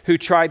somebody who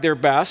tried their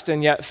best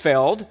and yet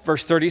failed.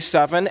 Verse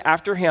 37,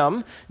 after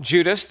him,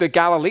 Judas the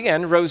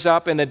Galilean rose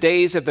up in the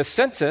days of the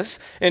census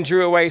and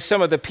drew away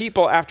some of the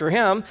people after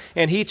him,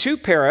 and he too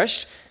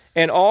perished,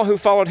 and all who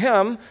followed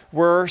him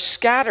were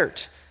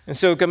scattered. And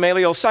so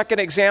Gamaliel's second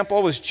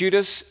example was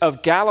Judas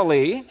of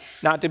Galilee,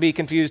 not to be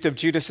confused of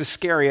Judas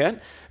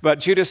Iscariot, but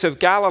Judas of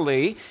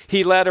Galilee.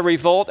 He led a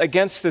revolt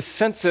against the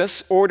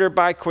census ordered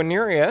by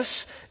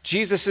Quirinius.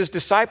 Jesus'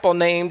 disciple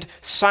named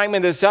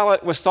Simon the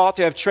Zealot was thought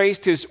to have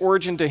traced his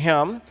origin to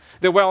him.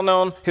 The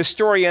well-known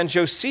historian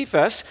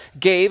Josephus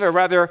gave a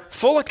rather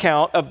full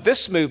account of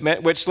this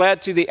movement, which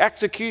led to the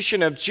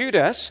execution of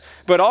Judas,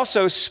 but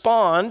also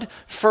spawned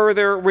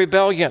further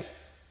rebellion.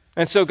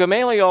 And so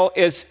Gamaliel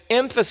is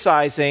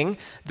emphasizing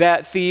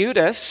that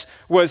Theudas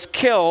was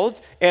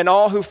killed and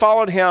all who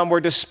followed him were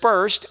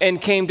dispersed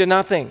and came to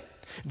nothing.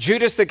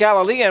 Judas the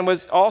Galilean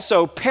was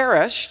also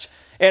perished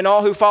and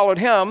all who followed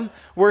him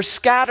were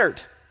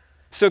scattered.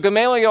 So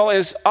Gamaliel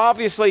is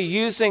obviously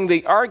using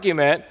the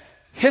argument,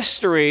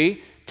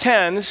 history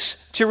tends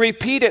to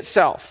repeat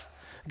itself.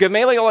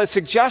 Gamaliel is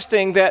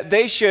suggesting that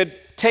they should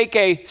take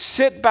a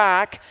sit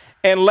back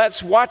and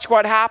let's watch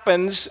what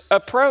happens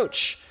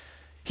approach.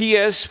 He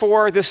is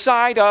for the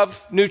side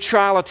of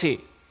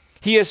neutrality.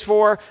 He is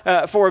for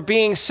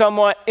being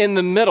somewhat in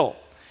the middle.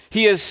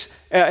 He is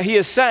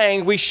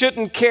saying we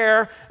shouldn't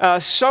care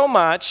so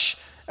much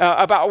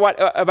about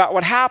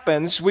what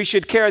happens. We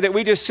should care that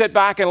we just sit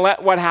back and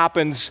let what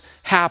happens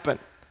happen.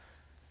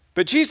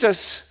 But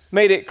Jesus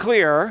made it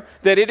clear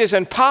that it is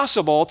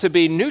impossible to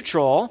be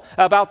neutral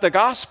about the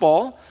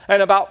gospel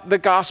and about the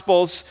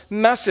gospel's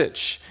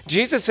message.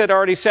 Jesus had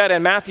already said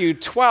in Matthew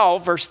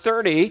 12, verse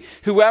 30,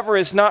 whoever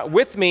is not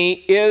with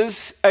me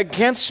is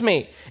against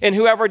me, and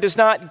whoever does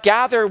not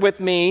gather with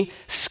me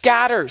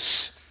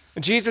scatters.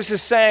 Jesus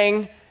is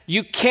saying,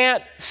 you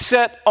can't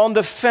sit on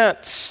the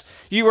fence.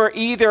 You are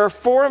either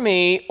for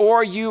me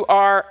or you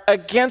are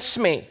against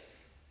me.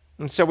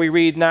 And so we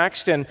read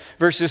next in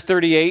verses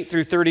 38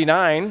 through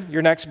 39.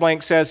 Your next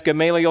blank says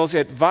Gamaliel's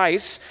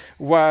advice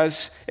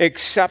was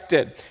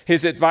accepted.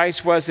 His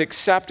advice was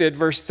accepted,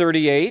 verse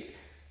 38.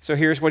 So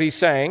here's what he's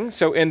saying.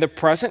 So in the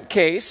present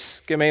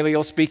case,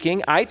 Gamaliel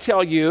speaking, I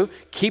tell you,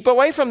 keep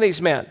away from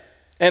these men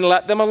and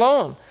let them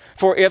alone.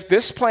 For if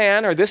this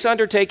plan or this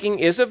undertaking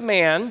is of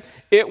man,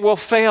 it will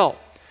fail.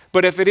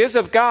 But if it is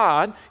of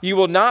God, you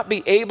will not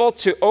be able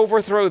to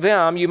overthrow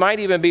them. You might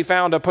even be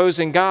found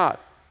opposing God.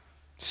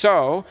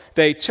 So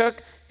they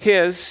took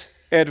his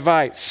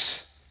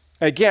advice.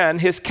 Again,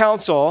 his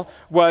counsel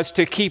was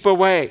to keep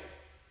away,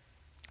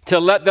 to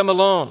let them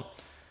alone.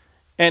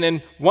 And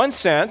in one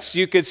sense,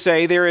 you could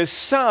say there is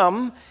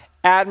some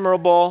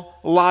admirable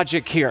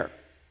logic here.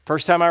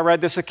 First time I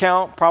read this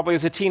account, probably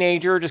as a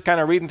teenager, just kind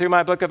of reading through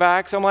my book of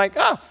Acts, I'm like,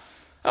 oh,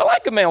 I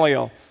like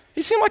Gamaliel.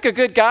 He seemed like a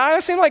good guy.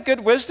 It seemed like good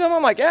wisdom.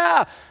 I'm like,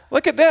 yeah,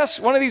 look at this.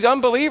 One of these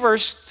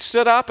unbelievers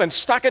stood up and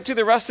stuck it to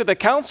the rest of the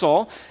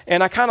council,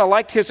 and I kind of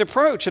liked his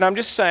approach. And I'm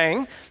just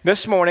saying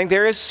this morning,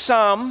 there is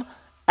some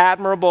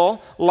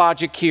admirable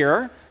logic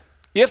here.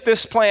 If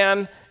this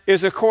plan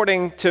is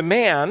according to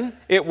man,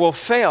 it will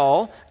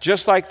fail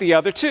just like the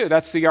other two.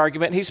 That's the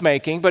argument he's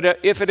making. But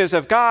if it is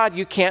of God,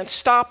 you can't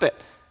stop it.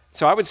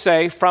 So I would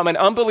say from an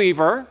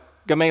unbeliever,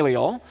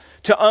 Gamaliel,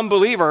 to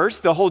unbelievers,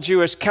 the whole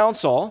Jewish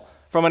council,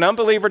 from an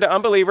unbeliever to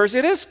unbelievers,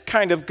 it is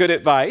kind of good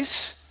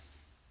advice.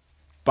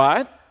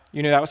 But,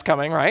 you knew that was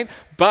coming, right?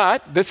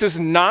 But this is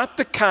not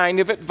the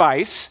kind of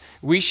advice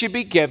we should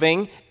be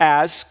giving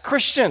as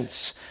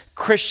Christians.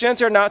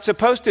 Christians are not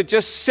supposed to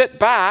just sit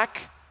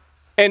back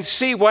and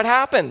see what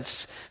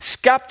happens.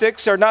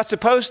 Skeptics are not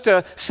supposed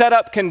to set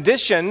up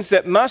conditions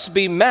that must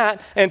be met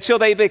until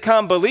they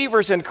become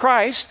believers in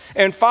Christ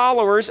and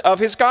followers of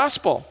his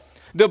gospel.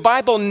 The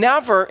Bible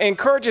never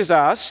encourages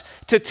us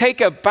to take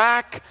a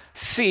back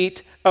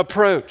seat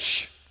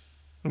approach.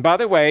 And by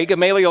the way,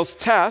 Gamaliel's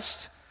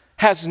test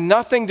has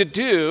nothing to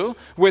do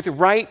with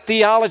right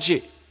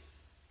theology.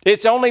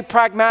 It's only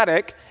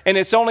pragmatic, and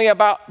it's only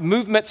about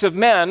movements of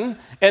men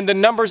and the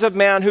numbers of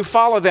men who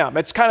follow them.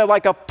 It's kind of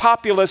like a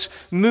populist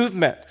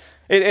movement.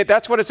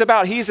 That's what it's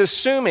about. He's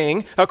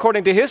assuming,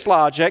 according to his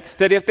logic,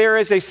 that if there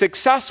is a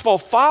successful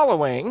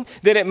following,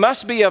 then it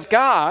must be of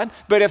God.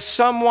 But if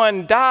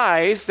someone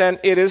dies, then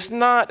it is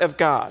not of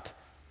God.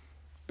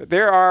 But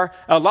there are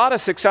a lot of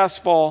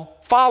successful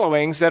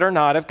followings that are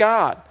not of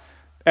God.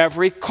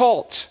 Every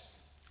cult,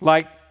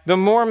 like the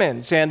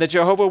Mormons and the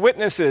Jehovah's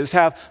Witnesses,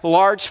 have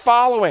large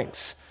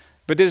followings.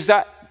 But does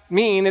that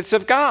mean it's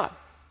of God?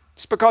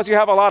 Just because you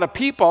have a lot of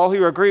people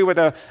who agree with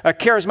a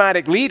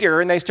charismatic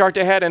leader and they start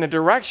to head in a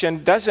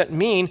direction doesn't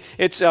mean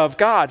it's of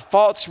God.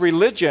 False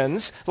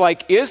religions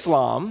like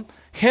Islam,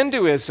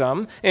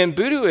 Hinduism, and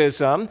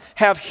Buddhism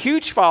have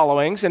huge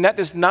followings, and that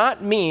does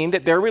not mean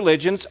that their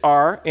religions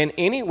are in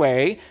any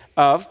way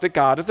of the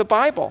God of the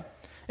Bible.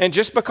 And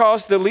just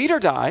because the leader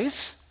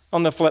dies,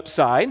 on the flip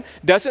side,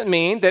 doesn't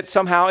mean that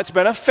somehow it's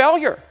been a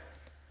failure.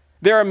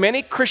 There are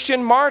many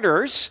Christian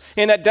martyrs,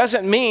 and that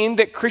doesn't mean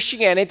that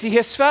Christianity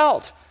has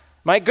failed.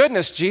 My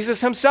goodness,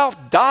 Jesus himself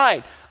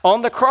died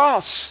on the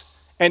cross,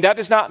 and that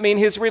does not mean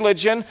his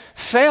religion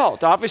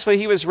failed. Obviously,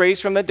 he was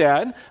raised from the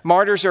dead.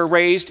 Martyrs are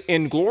raised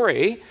in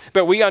glory,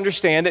 but we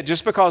understand that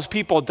just because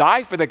people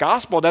die for the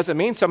gospel doesn't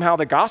mean somehow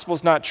the gospel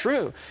is not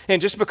true.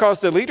 And just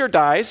because the leader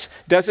dies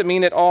doesn't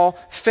mean it all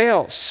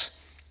fails.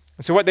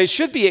 So what they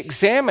should be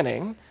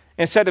examining,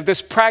 instead of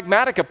this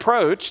pragmatic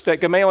approach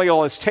that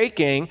Gamaliel is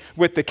taking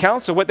with the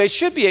council, what they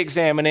should be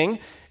examining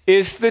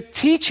is the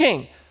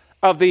teaching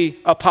of the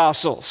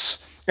apostles.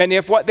 And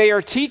if what they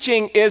are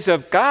teaching is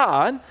of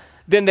God,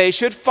 then they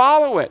should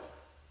follow it.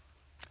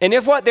 And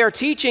if what they're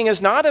teaching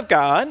is not of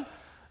God,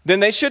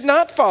 then they should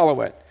not follow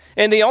it.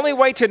 And the only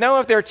way to know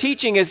if their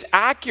teaching is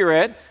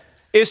accurate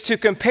is to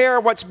compare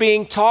what's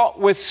being taught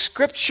with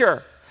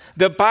Scripture.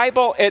 The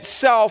Bible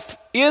itself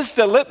is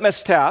the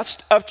litmus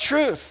test of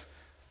truth.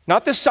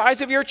 not the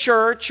size of your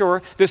church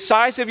or the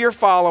size of your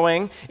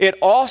following. It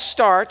all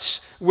starts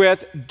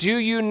with, do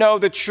you know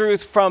the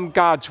truth from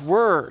God's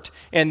word?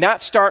 And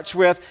that starts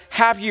with,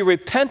 have you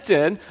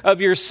repented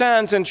of your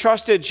sins and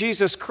trusted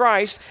Jesus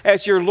Christ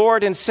as your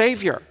Lord and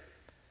Savior?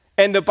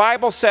 And the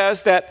Bible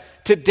says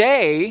that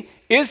today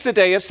is the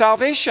day of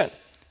salvation.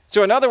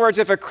 So in other words,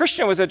 if a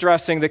Christian was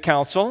addressing the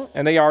council,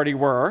 and they already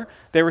were,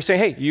 they were saying,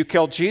 hey, you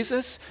killed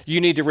Jesus.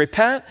 You need to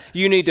repent.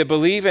 You need to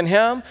believe in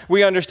him.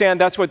 We understand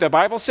that's what the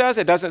Bible says.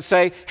 It doesn't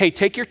say, hey,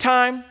 take your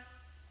time.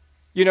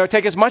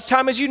 Take as much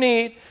time as you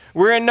need.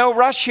 We're in no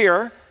rush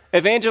here.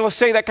 Evangelists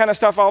say that kind of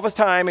stuff all the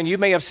time, and you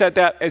may have said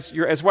that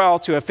as well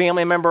to a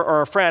family member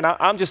or a friend.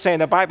 I'm just saying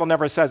the Bible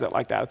never says it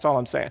like that. That's all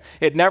I'm saying.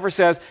 It never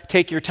says,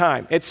 take your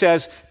time. It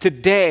says,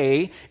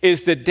 today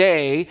is the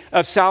day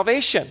of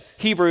salvation.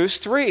 Hebrews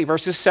 3,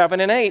 verses 7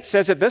 and 8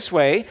 says it this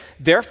way,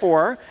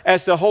 therefore,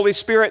 as the Holy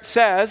Spirit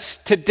says,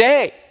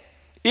 today,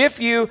 if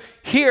you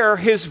hear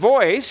his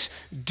voice,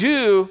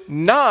 do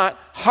not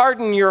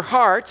harden your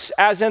hearts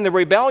as in the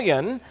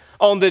rebellion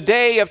on the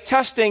day of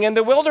testing in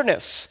the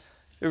wilderness.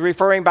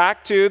 Referring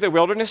back to the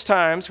wilderness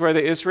times where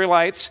the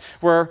Israelites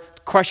were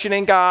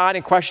questioning God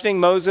and questioning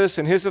Moses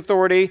and his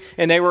authority,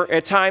 and they were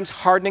at times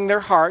hardening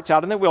their hearts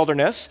out in the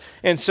wilderness.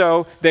 And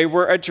so they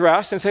were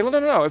addressed and say,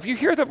 no. If you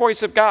hear the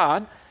voice of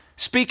God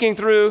speaking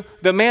through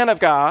the man of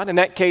God, in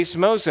that case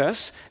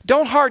Moses,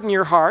 don't harden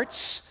your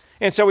hearts.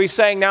 And so he's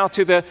saying now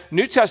to the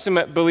New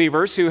Testament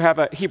believers who have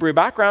a Hebrew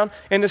background,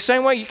 in the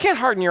same way, you can't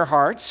harden your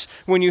hearts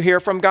when you hear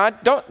from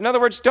God. In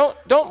other words,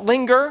 don't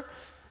linger,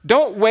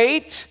 don't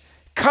wait.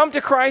 Come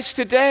to Christ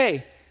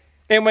today.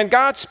 And when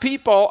God's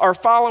people are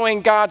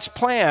following God's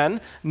plan,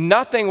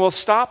 nothing will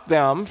stop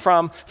them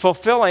from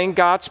fulfilling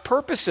God's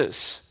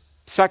purposes.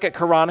 2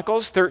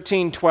 Chronicles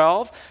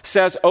 13:12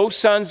 says, O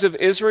sons of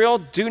Israel,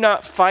 do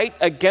not fight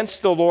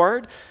against the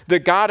Lord, the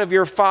God of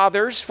your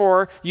fathers,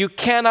 for you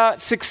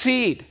cannot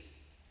succeed.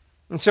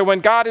 And so when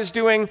God is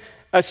doing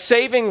a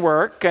saving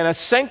work and a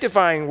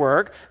sanctifying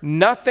work,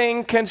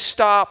 nothing can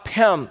stop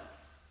him.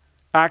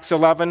 Acts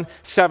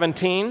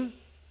 11:17.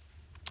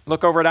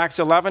 Look over at Acts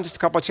 11, just a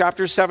couple of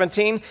chapters,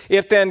 17.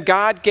 If then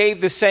God gave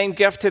the same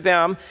gift to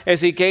them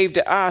as he gave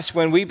to us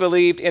when we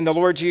believed in the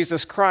Lord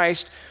Jesus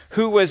Christ,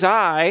 who was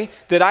I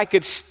that I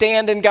could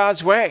stand in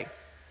God's way?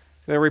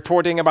 They're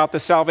reporting about the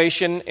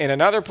salvation in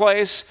another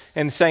place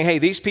and saying, hey,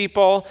 these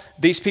people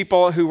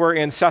who were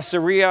in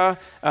Caesarea,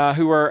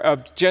 who were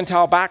of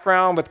Gentile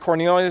background with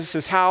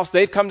Cornelius' house,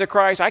 they've come to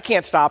Christ. I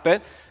can't stop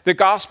it. The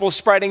gospel's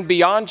spreading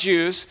beyond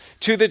Jews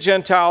to the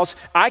Gentiles.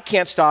 I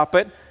can't stop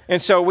it.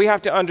 And so we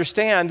have to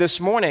understand this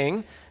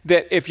morning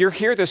that if you're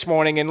here this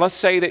morning and let's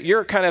say that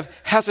you're kind of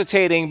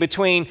hesitating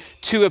between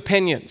two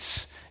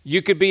opinions,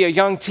 you could be a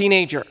young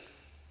teenager,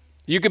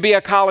 you could be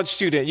a college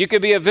student, you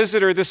could be a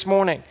visitor this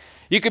morning,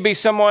 you could be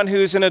someone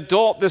who's an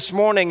adult this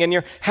morning and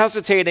you're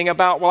hesitating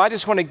about, well, I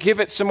just want to give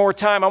it some more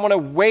time. I want to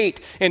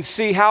wait and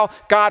see how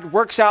God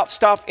works out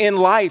stuff in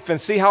life and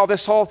see how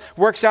this whole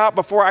works out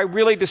before I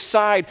really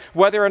decide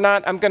whether or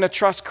not I'm going to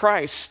trust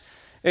Christ.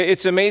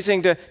 It's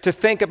amazing to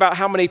think about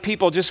how many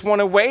people just want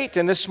to wait.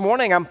 And this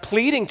morning, I'm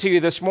pleading to you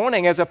this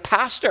morning as a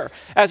pastor,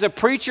 as a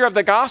preacher of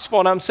the gospel,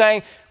 and I'm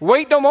saying,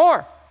 wait no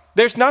more.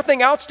 There's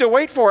nothing else to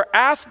wait for.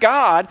 Ask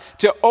God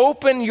to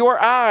open your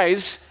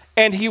eyes,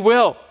 and he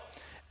will.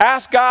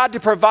 Ask God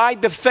to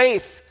provide the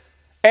faith,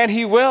 and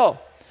he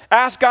will.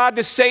 Ask God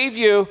to save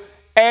you,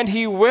 and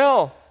he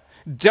will.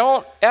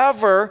 Don't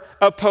ever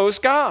oppose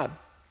God.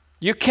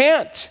 You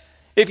can't.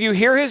 If you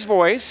hear his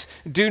voice,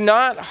 do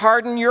not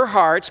harden your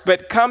hearts,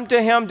 but come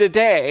to him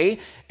today,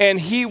 and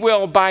he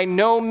will by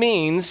no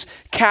means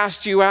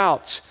cast you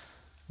out.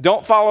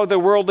 Don't follow the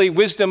worldly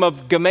wisdom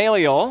of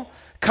Gamaliel.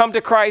 Come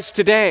to Christ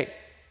today.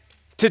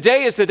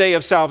 Today is the day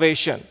of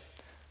salvation.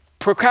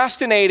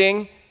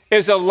 Procrastinating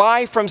is a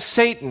lie from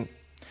Satan.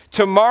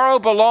 Tomorrow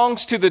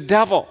belongs to the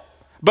devil,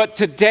 but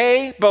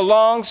today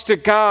belongs to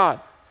God.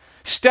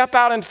 Step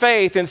out in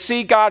faith and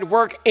see God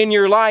work in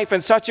your life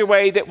in such a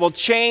way that will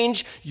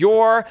change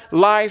your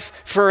life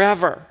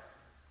forever.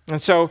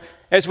 And so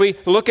as we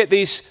look at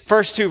these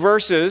first two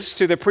verses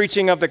to the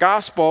preaching of the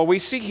gospel, we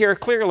see here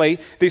clearly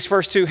these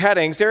first two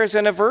headings. There is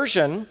an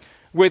aversion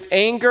with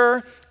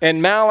anger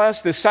and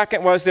malice. The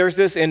second was there's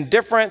this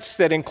indifference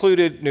that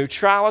included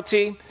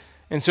neutrality.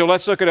 And so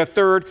let's look at a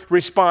third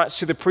response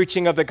to the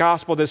preaching of the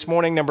gospel this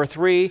morning. Number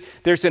 3,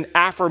 there's an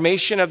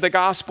affirmation of the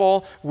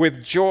gospel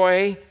with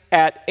joy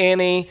at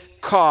any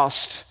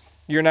cost.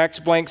 Your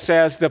next blank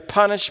says, the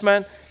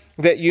punishment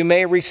that you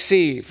may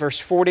receive. Verse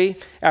 40,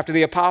 after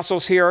the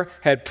apostles here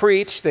had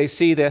preached, they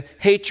see the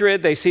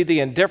hatred, they see the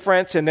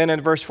indifference, and then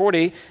in verse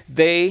 40,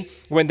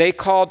 when they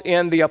called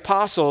in the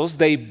apostles,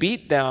 they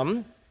beat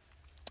them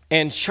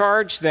and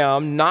charged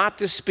them not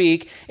to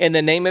speak in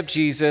the name of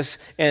Jesus,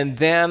 and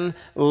then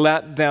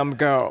let them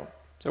go.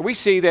 So we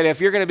see that if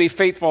you're going to be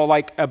faithful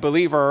like a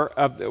believer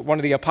of one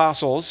of the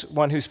apostles,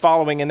 one who's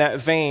following in that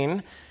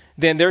vein,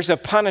 then there's a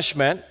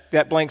punishment.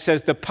 That blank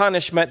says the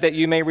punishment that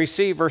you may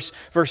receive. Verse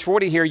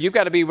 40 here, you've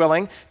got to be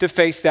willing to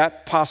face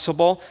that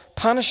possible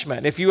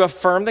punishment. If you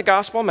affirm the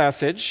gospel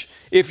message,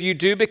 if you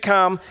do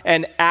become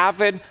an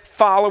avid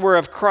follower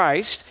of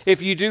Christ,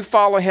 if you do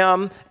follow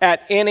him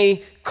at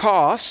any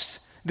cost,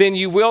 then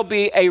you will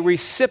be a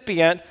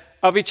recipient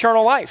of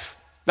eternal life.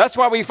 That's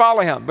why we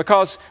follow him,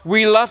 because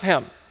we love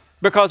him,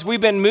 because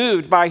we've been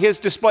moved by his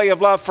display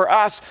of love for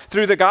us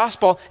through the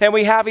gospel, and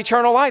we have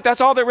eternal life.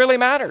 That's all that really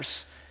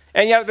matters.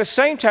 And yet at the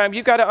same time,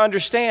 you've got to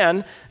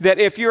understand that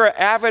if you're an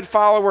avid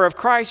follower of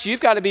Christ, you've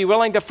got to be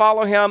willing to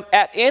follow him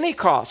at any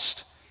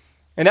cost.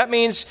 And that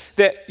means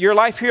that your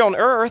life here on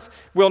earth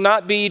will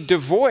not be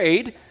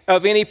devoid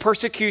of any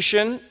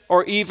persecution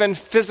or even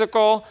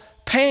physical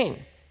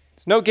pain.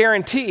 There's no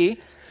guarantee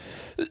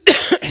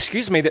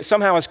that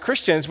somehow as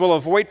Christians we'll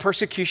avoid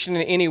persecution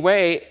in any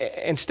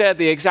way. Instead,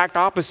 the exact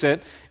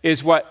opposite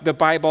is what the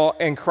Bible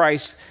and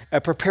Christ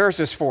prepares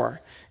us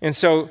for. And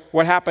so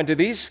what happened to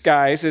these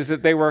guys is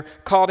that they were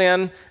called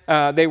in,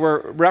 they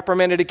were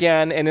reprimanded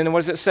again, and then what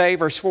does it say?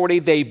 Verse 40,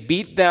 they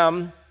beat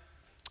them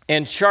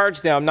and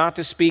charged them not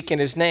to speak in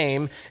his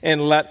name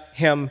and let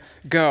him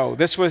go.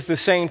 This was the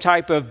same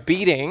type of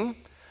beating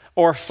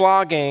or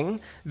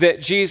flogging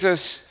that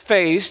Jesus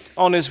faced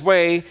on his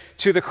way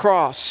to the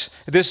cross.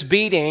 This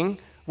beating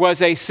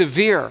was a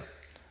severe,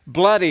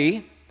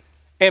 bloody,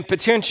 and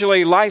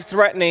potentially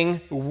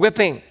life-threatening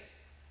whipping.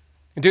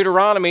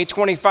 Deuteronomy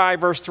 25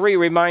 verse 3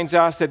 reminds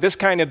us that this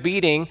kind of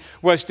beating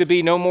was to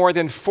be no more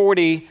than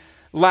 40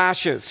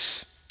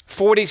 lashes.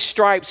 40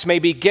 stripes may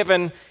be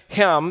given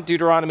him,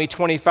 Deuteronomy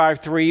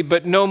 25:3,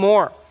 but no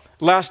more,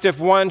 lest if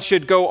one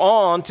should go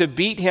on to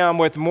beat him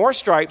with more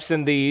stripes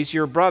than these,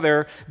 your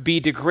brother be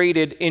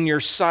degraded in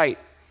your sight.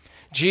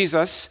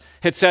 Jesus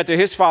had said to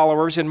his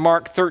followers in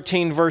Mark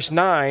 13 verse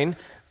 9,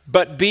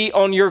 but be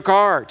on your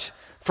guard,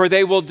 for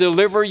they will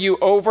deliver you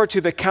over to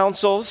the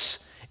councils,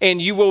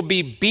 and you will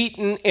be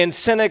beaten in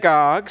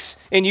synagogues,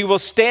 and you will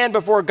stand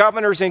before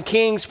governors and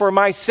kings for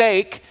my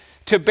sake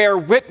to bear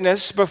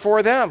witness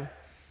before them.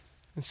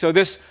 And so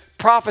this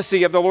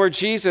prophecy of the Lord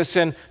Jesus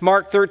in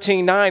Mark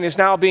 13:9 is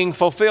now being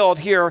fulfilled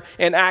here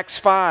in Acts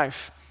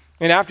 5.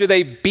 And after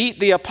they beat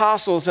the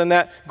apostles in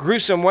that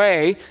gruesome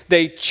way,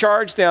 they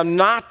charged them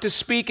not to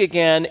speak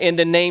again in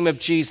the name of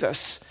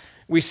Jesus.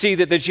 We see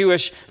that the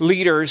Jewish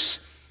leaders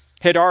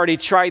had already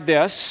tried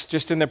this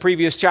just in the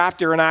previous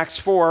chapter in Acts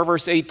 4,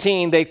 verse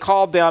 18. They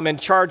called them and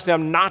charged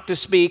them not to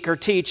speak or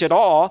teach at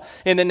all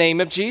in the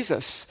name of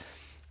Jesus.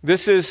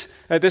 This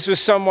was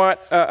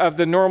somewhat of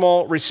the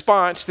normal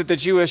response that the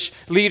Jewish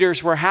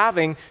leaders were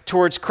having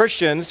towards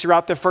Christians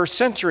throughout the first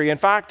century. In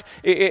fact,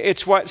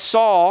 it's what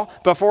Saul,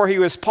 before he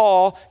was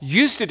Paul,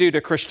 used to do to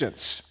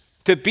Christians,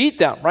 to beat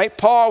them, right?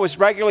 Paul was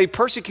regularly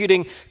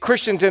persecuting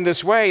Christians in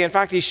this way. In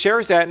fact, he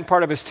shares that in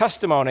part of his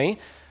testimony.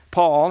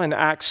 Paul, in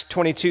Acts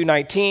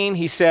 22:19,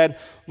 he said,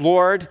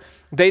 Lord,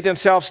 they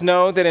themselves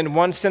know that in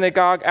one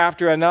synagogue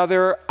after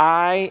another,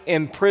 I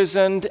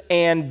imprisoned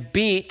and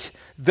beat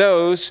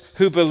those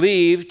who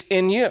believed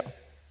in you.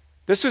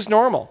 This was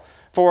normal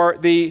for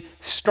the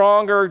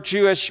stronger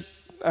Jewish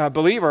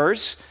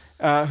believers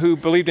who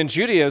believed in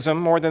Judaism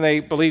more than they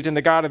believed in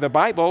the God of the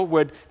Bible,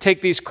 would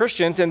take these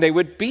Christians and they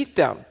would beat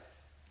them.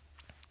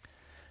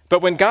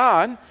 But when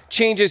God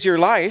changes your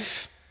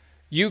life,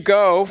 you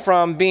go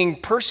from being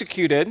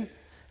persecuted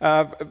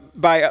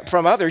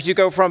from others. You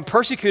go from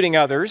persecuting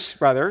others,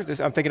 rather.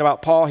 I'm thinking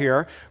about Paul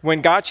here.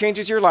 When God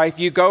changes your life,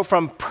 you go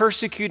from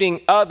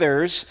persecuting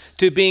others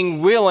to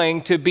being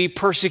willing to be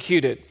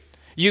persecuted.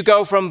 You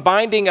go from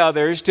binding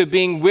others to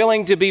being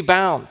willing to be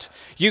bound.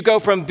 You go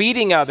from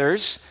beating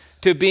others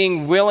to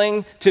being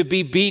willing to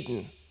be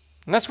beaten.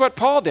 And that's what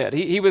Paul did.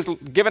 He was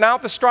giving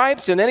out the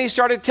stripes, and then he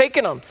started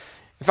taking them.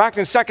 In fact,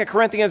 in 2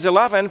 Corinthians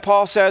 11,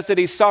 Paul says that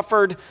he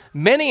suffered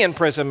many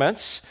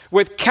imprisonments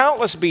with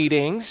countless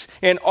beatings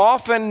and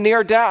often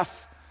near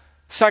death.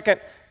 2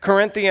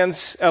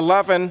 Corinthians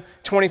 11,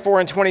 24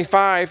 and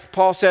 25,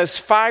 Paul says,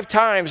 5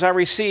 times I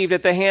received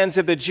at the hands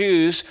of the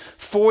Jews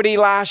 40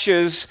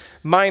 lashes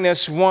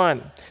minus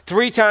 1.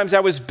 3 times I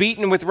was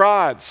beaten with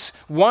rods.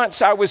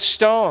 Once I was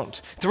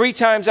stoned. 3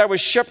 times I was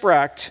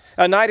shipwrecked.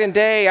 A night and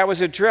day I was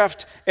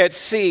adrift at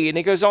sea. And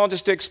he goes on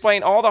just to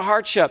explain all the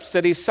hardships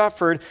that he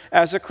suffered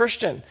as a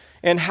Christian.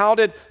 And how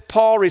did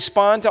Paul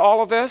respond to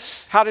all of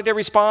this? How did he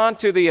respond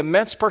to the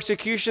immense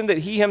persecution that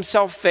he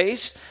himself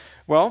faced?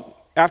 Well,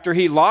 after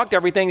he logged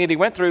everything that he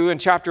went through in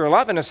chapter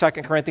 11 of 2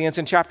 Corinthians,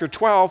 in chapter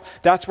 12,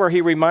 that's where he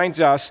reminds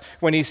us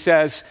when he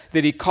says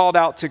that he called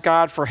out to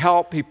God for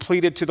help. He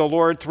pleaded to the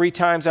Lord. 3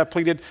 times I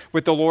pleaded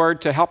with the Lord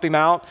to help him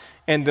out.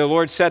 And the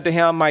Lord said to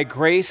him, my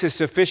grace is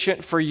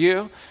sufficient for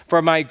you,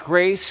 for my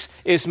grace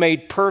is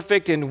made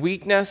perfect in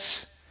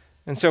weakness.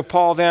 And so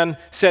Paul then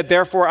said,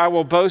 therefore I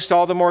will boast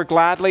all the more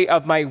gladly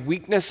of my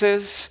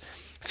weaknesses,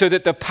 so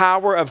that the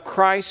power of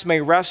Christ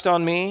may rest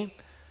on me.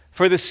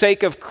 For the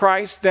sake of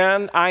Christ,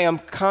 then, I am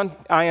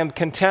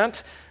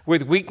content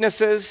with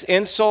weaknesses,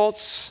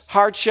 insults,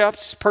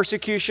 hardships,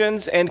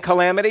 persecutions, and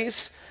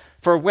calamities.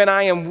 For when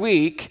I am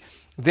weak,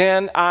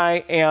 then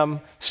I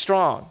am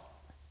strong.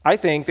 I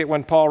think that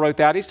when Paul wrote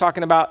that, he's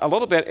talking about a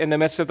little bit in the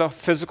midst of the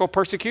physical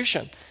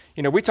persecution.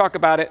 We talk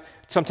about it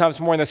sometimes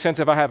more in the sense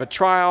of I have a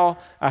trial,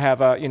 I have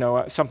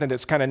something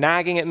that's kind of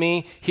nagging at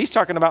me. He's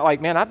talking about like,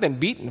 man, I've been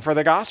beaten for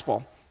the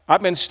gospel.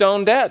 I've been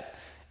stone dead.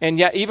 And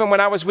yet even when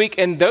I was weak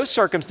in those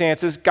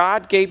circumstances,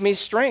 God gave me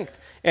strength.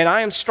 And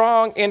I am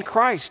strong in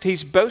Christ.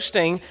 He's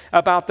boasting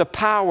about the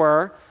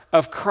power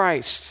of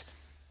Christ.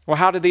 Well,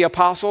 how did the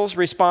apostles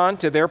respond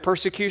to their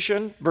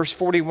persecution? Verse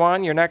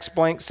 41, your next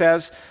blank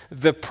says,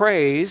 the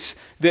praise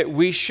that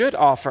we should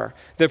offer.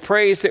 The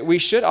praise that we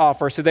should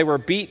offer. So they were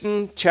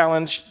beaten,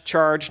 challenged,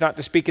 charged not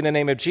to speak in the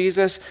name of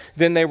Jesus.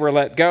 Then they were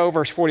let go.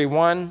 Verse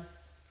 41,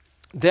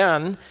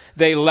 then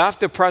they left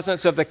the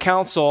presence of the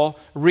council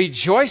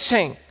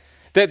rejoicing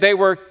that they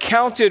were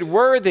counted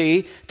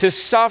worthy to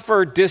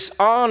suffer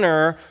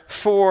dishonor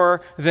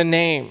for the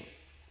name.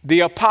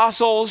 The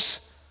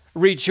apostles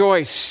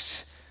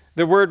rejoiced.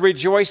 The word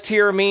rejoiced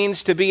here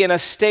means to be in a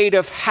state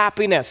of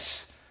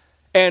happiness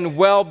and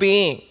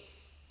well-being.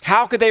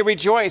 How could they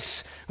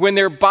rejoice when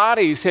their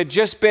bodies had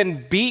just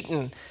been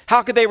beaten?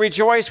 How could they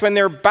rejoice when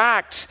their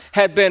backs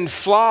had been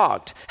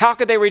flogged? How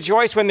could they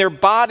rejoice when their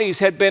bodies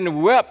had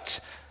been whipped?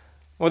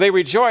 Well, they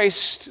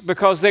rejoiced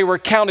because they were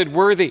counted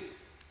worthy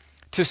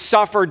to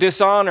suffer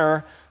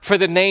dishonor for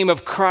the name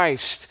of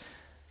Christ.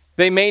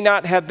 They may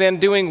not have been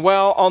doing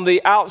well on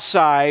the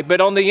outside,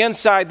 but on the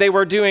inside they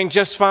were doing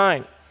just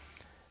fine.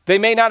 They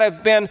may not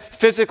have been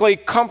physically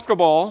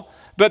comfortable,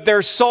 but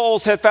their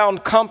souls had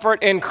found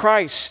comfort in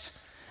Christ.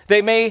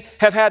 They may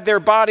have had their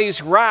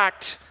bodies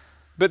racked,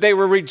 but they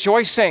were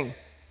rejoicing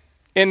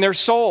in their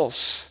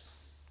souls.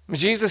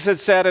 Jesus had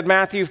said in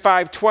Matthew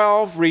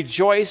 5:12,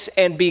 rejoice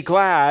and be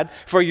glad,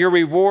 for your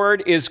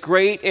reward is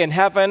great in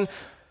heaven,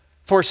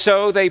 for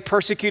so they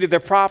persecuted the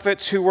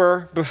prophets who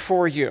were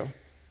before you.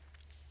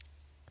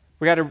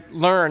 We got to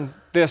learn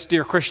this,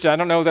 dear Christian. I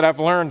don't know that I've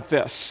learned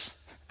this.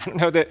 I don't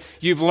know that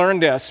you've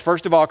learned this.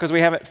 First of all, because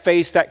we haven't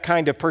faced that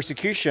kind of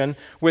persecution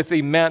with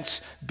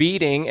immense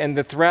beating and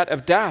the threat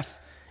of death.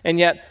 And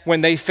yet,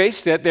 when they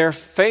faced it, their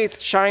faith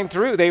shined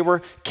through. They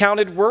were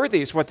counted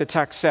worthy, is what the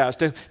text says.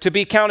 To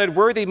be counted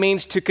worthy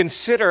means to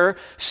consider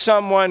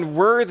someone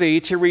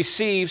worthy to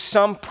receive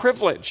some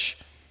privilege,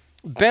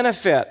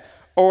 benefit,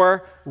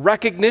 or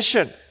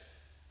recognition.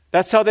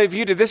 That's how they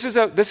viewed it. This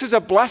is a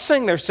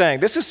blessing, they're saying.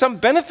 This is some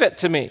benefit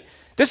to me.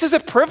 This is a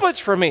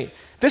privilege for me.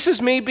 This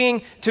is me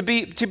to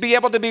be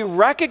able to be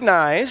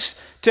recognized,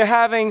 to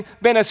having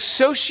been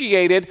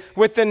associated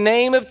with the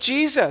name of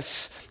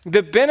Jesus.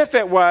 The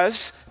benefit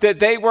was that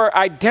they were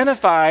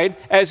identified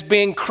as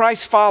being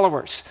Christ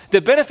followers.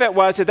 The benefit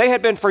was that they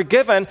had been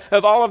forgiven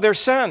of all of their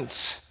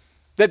sins,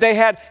 that they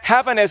had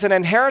heaven as an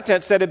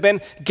inheritance that had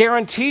been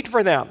guaranteed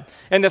for them.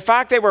 And the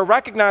fact they were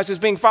recognized as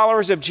being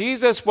followers of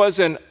Jesus was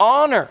an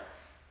honor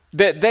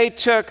that they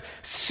took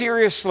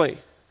seriously.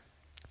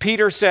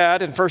 Peter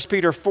said in 1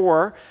 Peter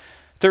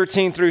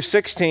 4:13 through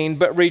 16,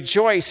 but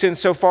rejoice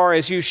insofar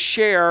as you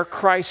share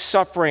Christ's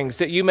sufferings,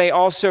 that you may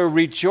also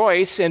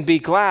rejoice and be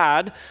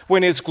glad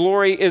when his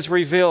glory is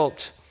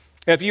revealed.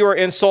 If you are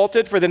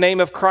insulted for the name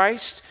of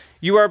Christ,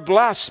 you are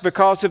blessed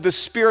because of the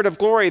Spirit of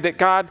glory that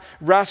God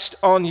rests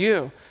on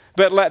you.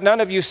 But let none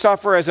of you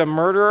suffer as a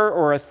murderer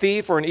or a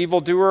thief or an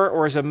evildoer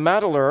or as a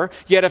meddler.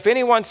 Yet if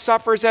anyone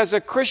suffers as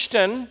a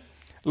Christian,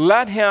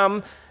 let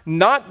him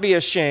not be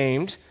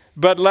ashamed,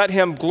 but let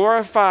him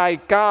glorify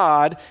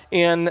God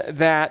in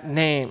that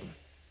name.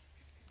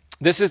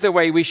 This is the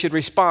way we should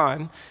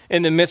respond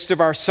in the midst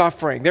of our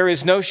suffering. There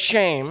is no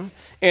shame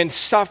in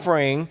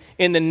suffering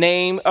in the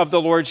name of the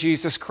Lord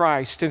Jesus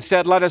Christ.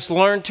 Instead, let us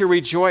learn to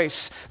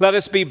rejoice. Let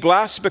us be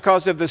blessed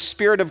because of the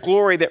Spirit of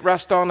glory that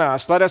rests on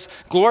us. Let us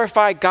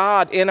glorify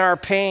God in our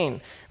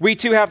pain. We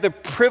too have the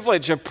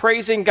privilege of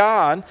praising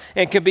God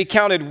and can be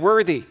counted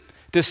worthy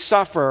to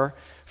suffer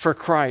for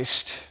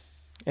Christ.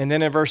 And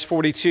then in verse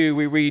 42,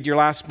 we read, your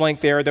last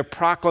blank there, the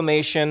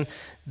proclamation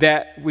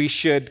that we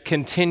should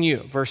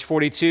continue. Verse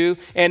 42,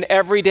 and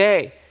every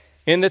day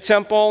in the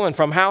temple and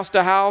from house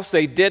to house,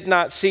 they did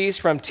not cease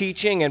from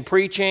teaching and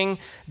preaching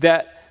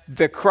that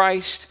the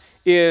Christ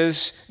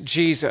is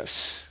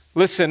Jesus.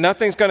 Listen,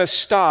 nothing's going to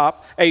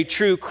stop a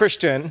true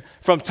Christian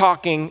from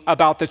talking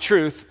about the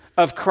truth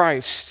of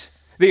Christ.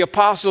 The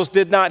apostles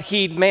did not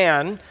heed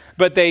man,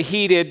 but they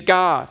heeded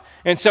God.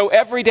 And so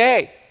every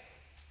day,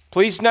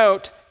 please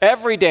note,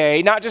 every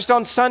day, not just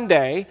on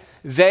Sunday,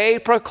 they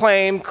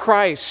proclaim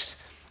Christ.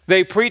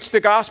 They preach the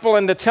gospel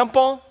in the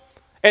temple,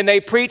 and they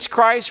preach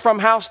Christ from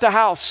house to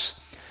house.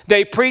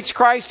 They preach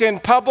Christ in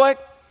public,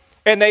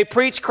 and they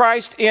preach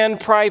Christ in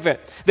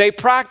private. They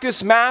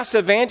practice mass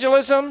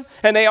evangelism,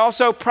 and they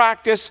also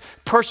practice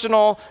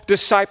personal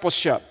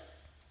discipleship.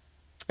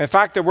 In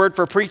fact, the word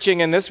for preaching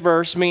in this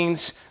verse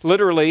means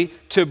literally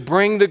to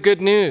bring the good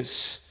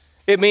news.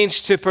 It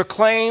means to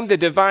proclaim the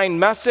divine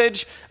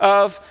message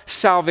of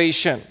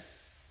salvation.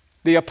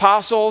 The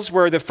apostles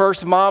were the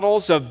first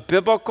models of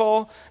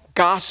biblical,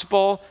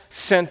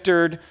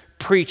 gospel-centered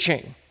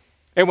preaching.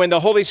 And when the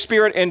Holy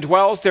Spirit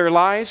indwells their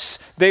lives,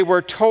 they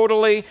were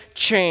totally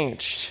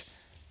changed.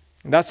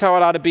 And that's how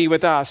it ought to be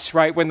with us,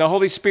 right? When the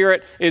Holy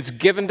Spirit is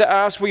given to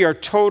us, we are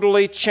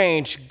totally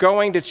changed.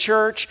 Going to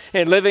church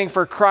and living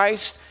for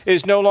Christ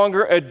is no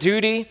longer a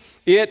duty.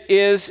 It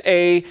is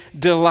a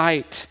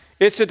delight.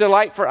 It's a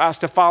delight for us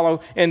to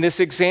follow in this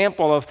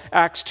example of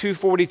Acts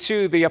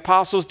 2:42. The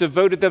apostles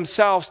devoted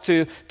themselves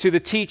to the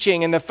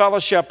teaching and the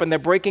fellowship and the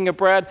breaking of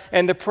bread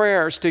and the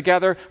prayers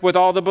together with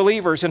all the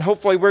believers. And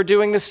hopefully we're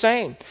doing the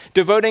same,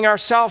 devoting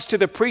ourselves to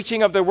the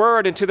preaching of the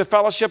word and to the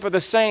fellowship of the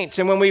saints.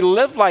 And when we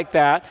live like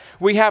that,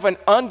 we have an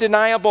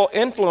undeniable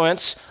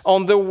influence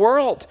on the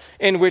world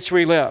in which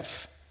we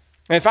live.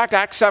 In fact,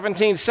 Acts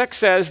 17:6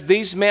 says,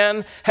 these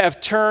men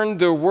have turned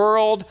the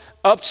world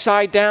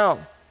upside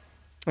down.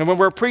 And when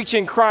we're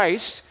preaching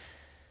Christ,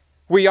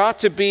 we ought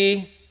to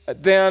be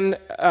then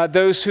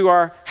those who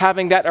are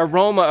having that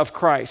aroma of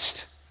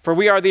Christ. For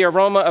we are the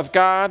aroma of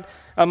God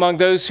among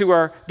those who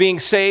are being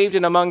saved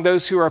and among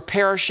those who are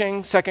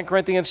perishing, 2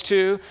 Corinthians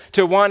 2.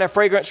 To one, a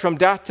fragrance from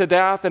death to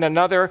death, and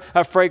another,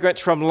 a fragrance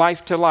from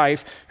life to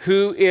life.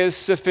 Who is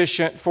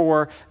sufficient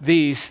for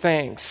these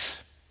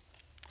things?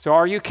 So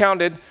are you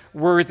counted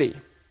worthy?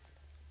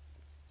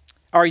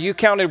 Are you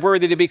counted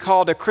worthy to be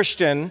called a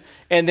Christian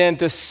and then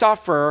to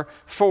suffer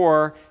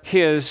for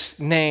his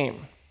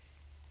name?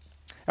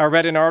 I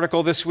read an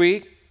article this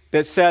week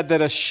that said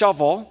that a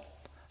shovel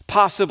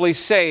possibly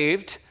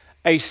saved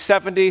a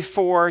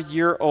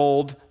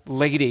 74-year-old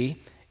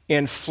lady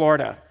in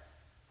Florida.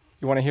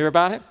 You want to hear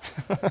about it?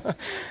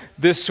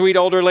 This sweet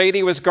older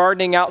lady was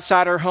gardening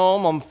outside her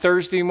home on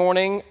Thursday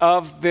morning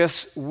of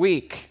this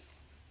week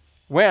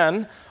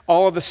when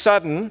all of a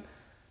sudden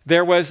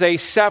there was a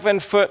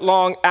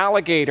 7-foot-long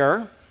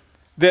alligator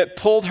that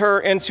pulled her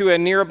into a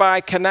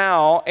nearby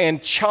canal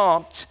and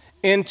chomped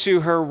into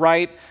her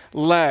right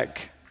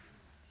leg.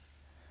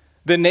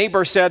 The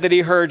neighbor said that he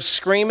heard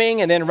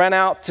screaming and then ran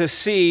out to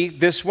see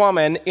this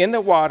woman in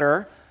the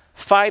water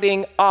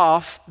fighting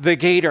off the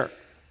gator.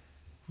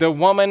 The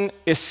woman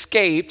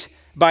escaped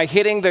by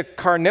hitting the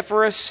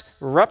carnivorous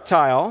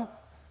reptile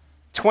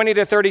 20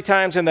 to 30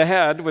 times in the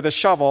head with a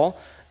shovel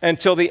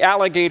until the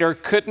alligator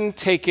couldn't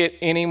take it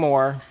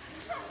anymore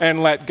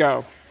and let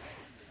go.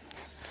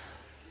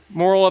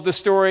 Moral of the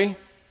story,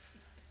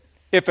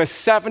 if a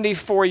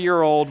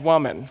 74-year-old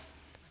woman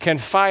can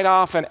fight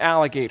off an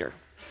alligator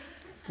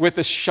with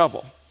a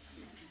shovel,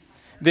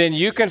 then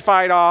you can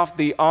fight off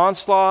the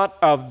onslaught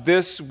of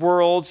this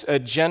world's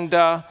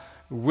agenda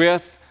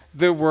with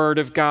the Word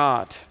of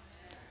God.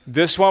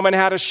 This woman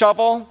had a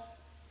shovel.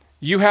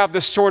 You have the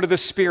sword of the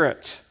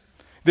Spirit.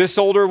 This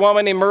older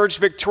woman emerged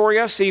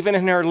victorious even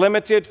in her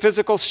limited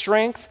physical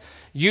strength.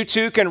 You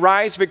too can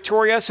rise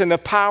victorious in the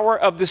power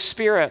of the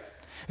Spirit.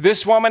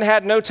 This woman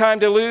had no time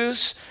to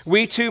lose.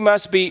 We too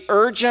must be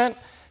urgent,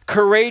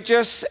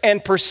 courageous,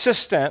 and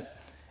persistent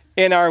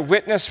in our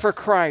witness for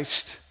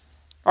Christ.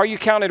 Are you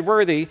counted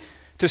worthy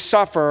to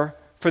suffer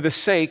for the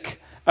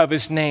sake of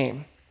his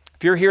name?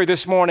 If you're here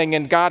this morning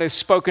and God has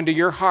spoken to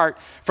your heart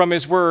from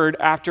his word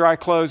after I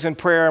close in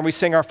prayer and we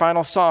sing our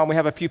final song, we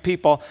have a few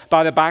people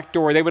by the back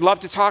door. They would love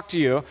to talk to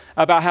you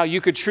about how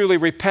you could truly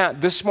repent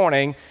this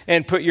morning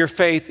and put your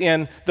faith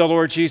in the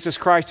Lord Jesus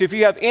Christ. If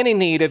you have any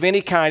need of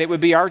any kind, it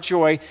would be our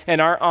joy and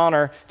our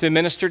honor to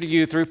minister to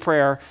you through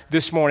prayer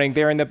this morning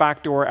there in the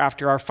back door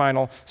after our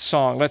final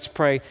song. Let's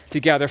pray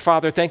together.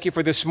 Father, thank you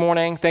for this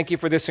morning. Thank you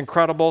for this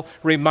incredible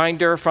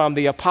reminder from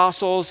the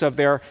apostles of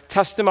their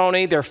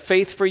testimony, their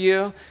faith for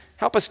you.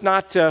 Help us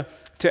not to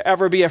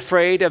ever be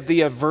afraid of the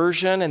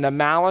aversion and the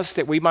malice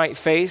that we might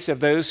face of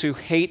those who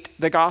hate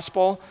the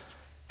gospel.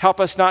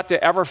 Help us not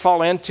to ever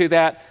fall into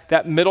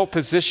that middle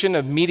position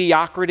of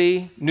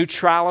mediocrity,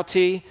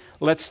 neutrality.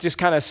 Let's just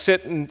kind of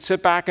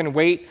sit back and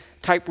wait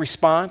type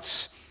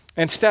response.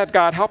 Instead,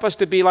 God, help us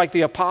to be like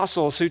the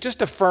apostles who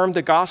just affirmed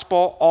the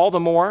gospel all the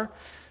more,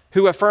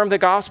 who affirmed the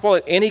gospel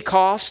at any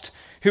cost,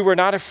 who were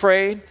not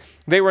afraid,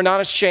 they were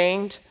not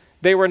ashamed,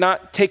 they were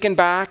not taken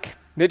back.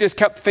 They just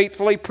kept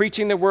faithfully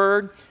preaching the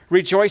word,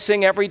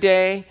 rejoicing every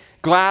day,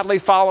 gladly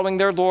following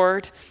their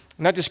Lord.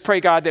 And I just pray,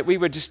 God, that we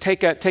would just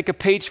take a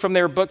page from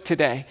their book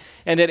today,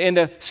 and that in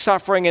the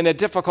suffering and the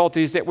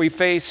difficulties that we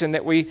face and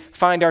that we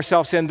find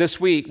ourselves in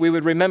this week, we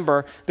would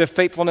remember the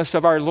faithfulness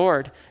of our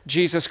Lord,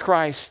 Jesus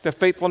Christ, the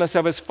faithfulness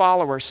of his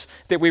followers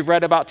that we've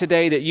read about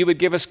today, that you would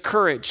give us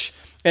courage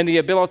and the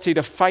ability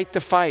to fight the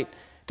fight,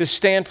 to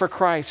stand for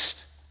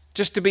Christ,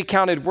 just to be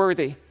counted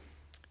worthy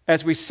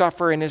as we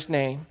suffer in his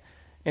name.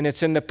 And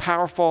it's in the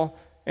powerful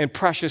and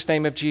precious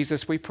name of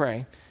Jesus we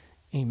pray.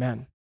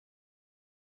 Amen.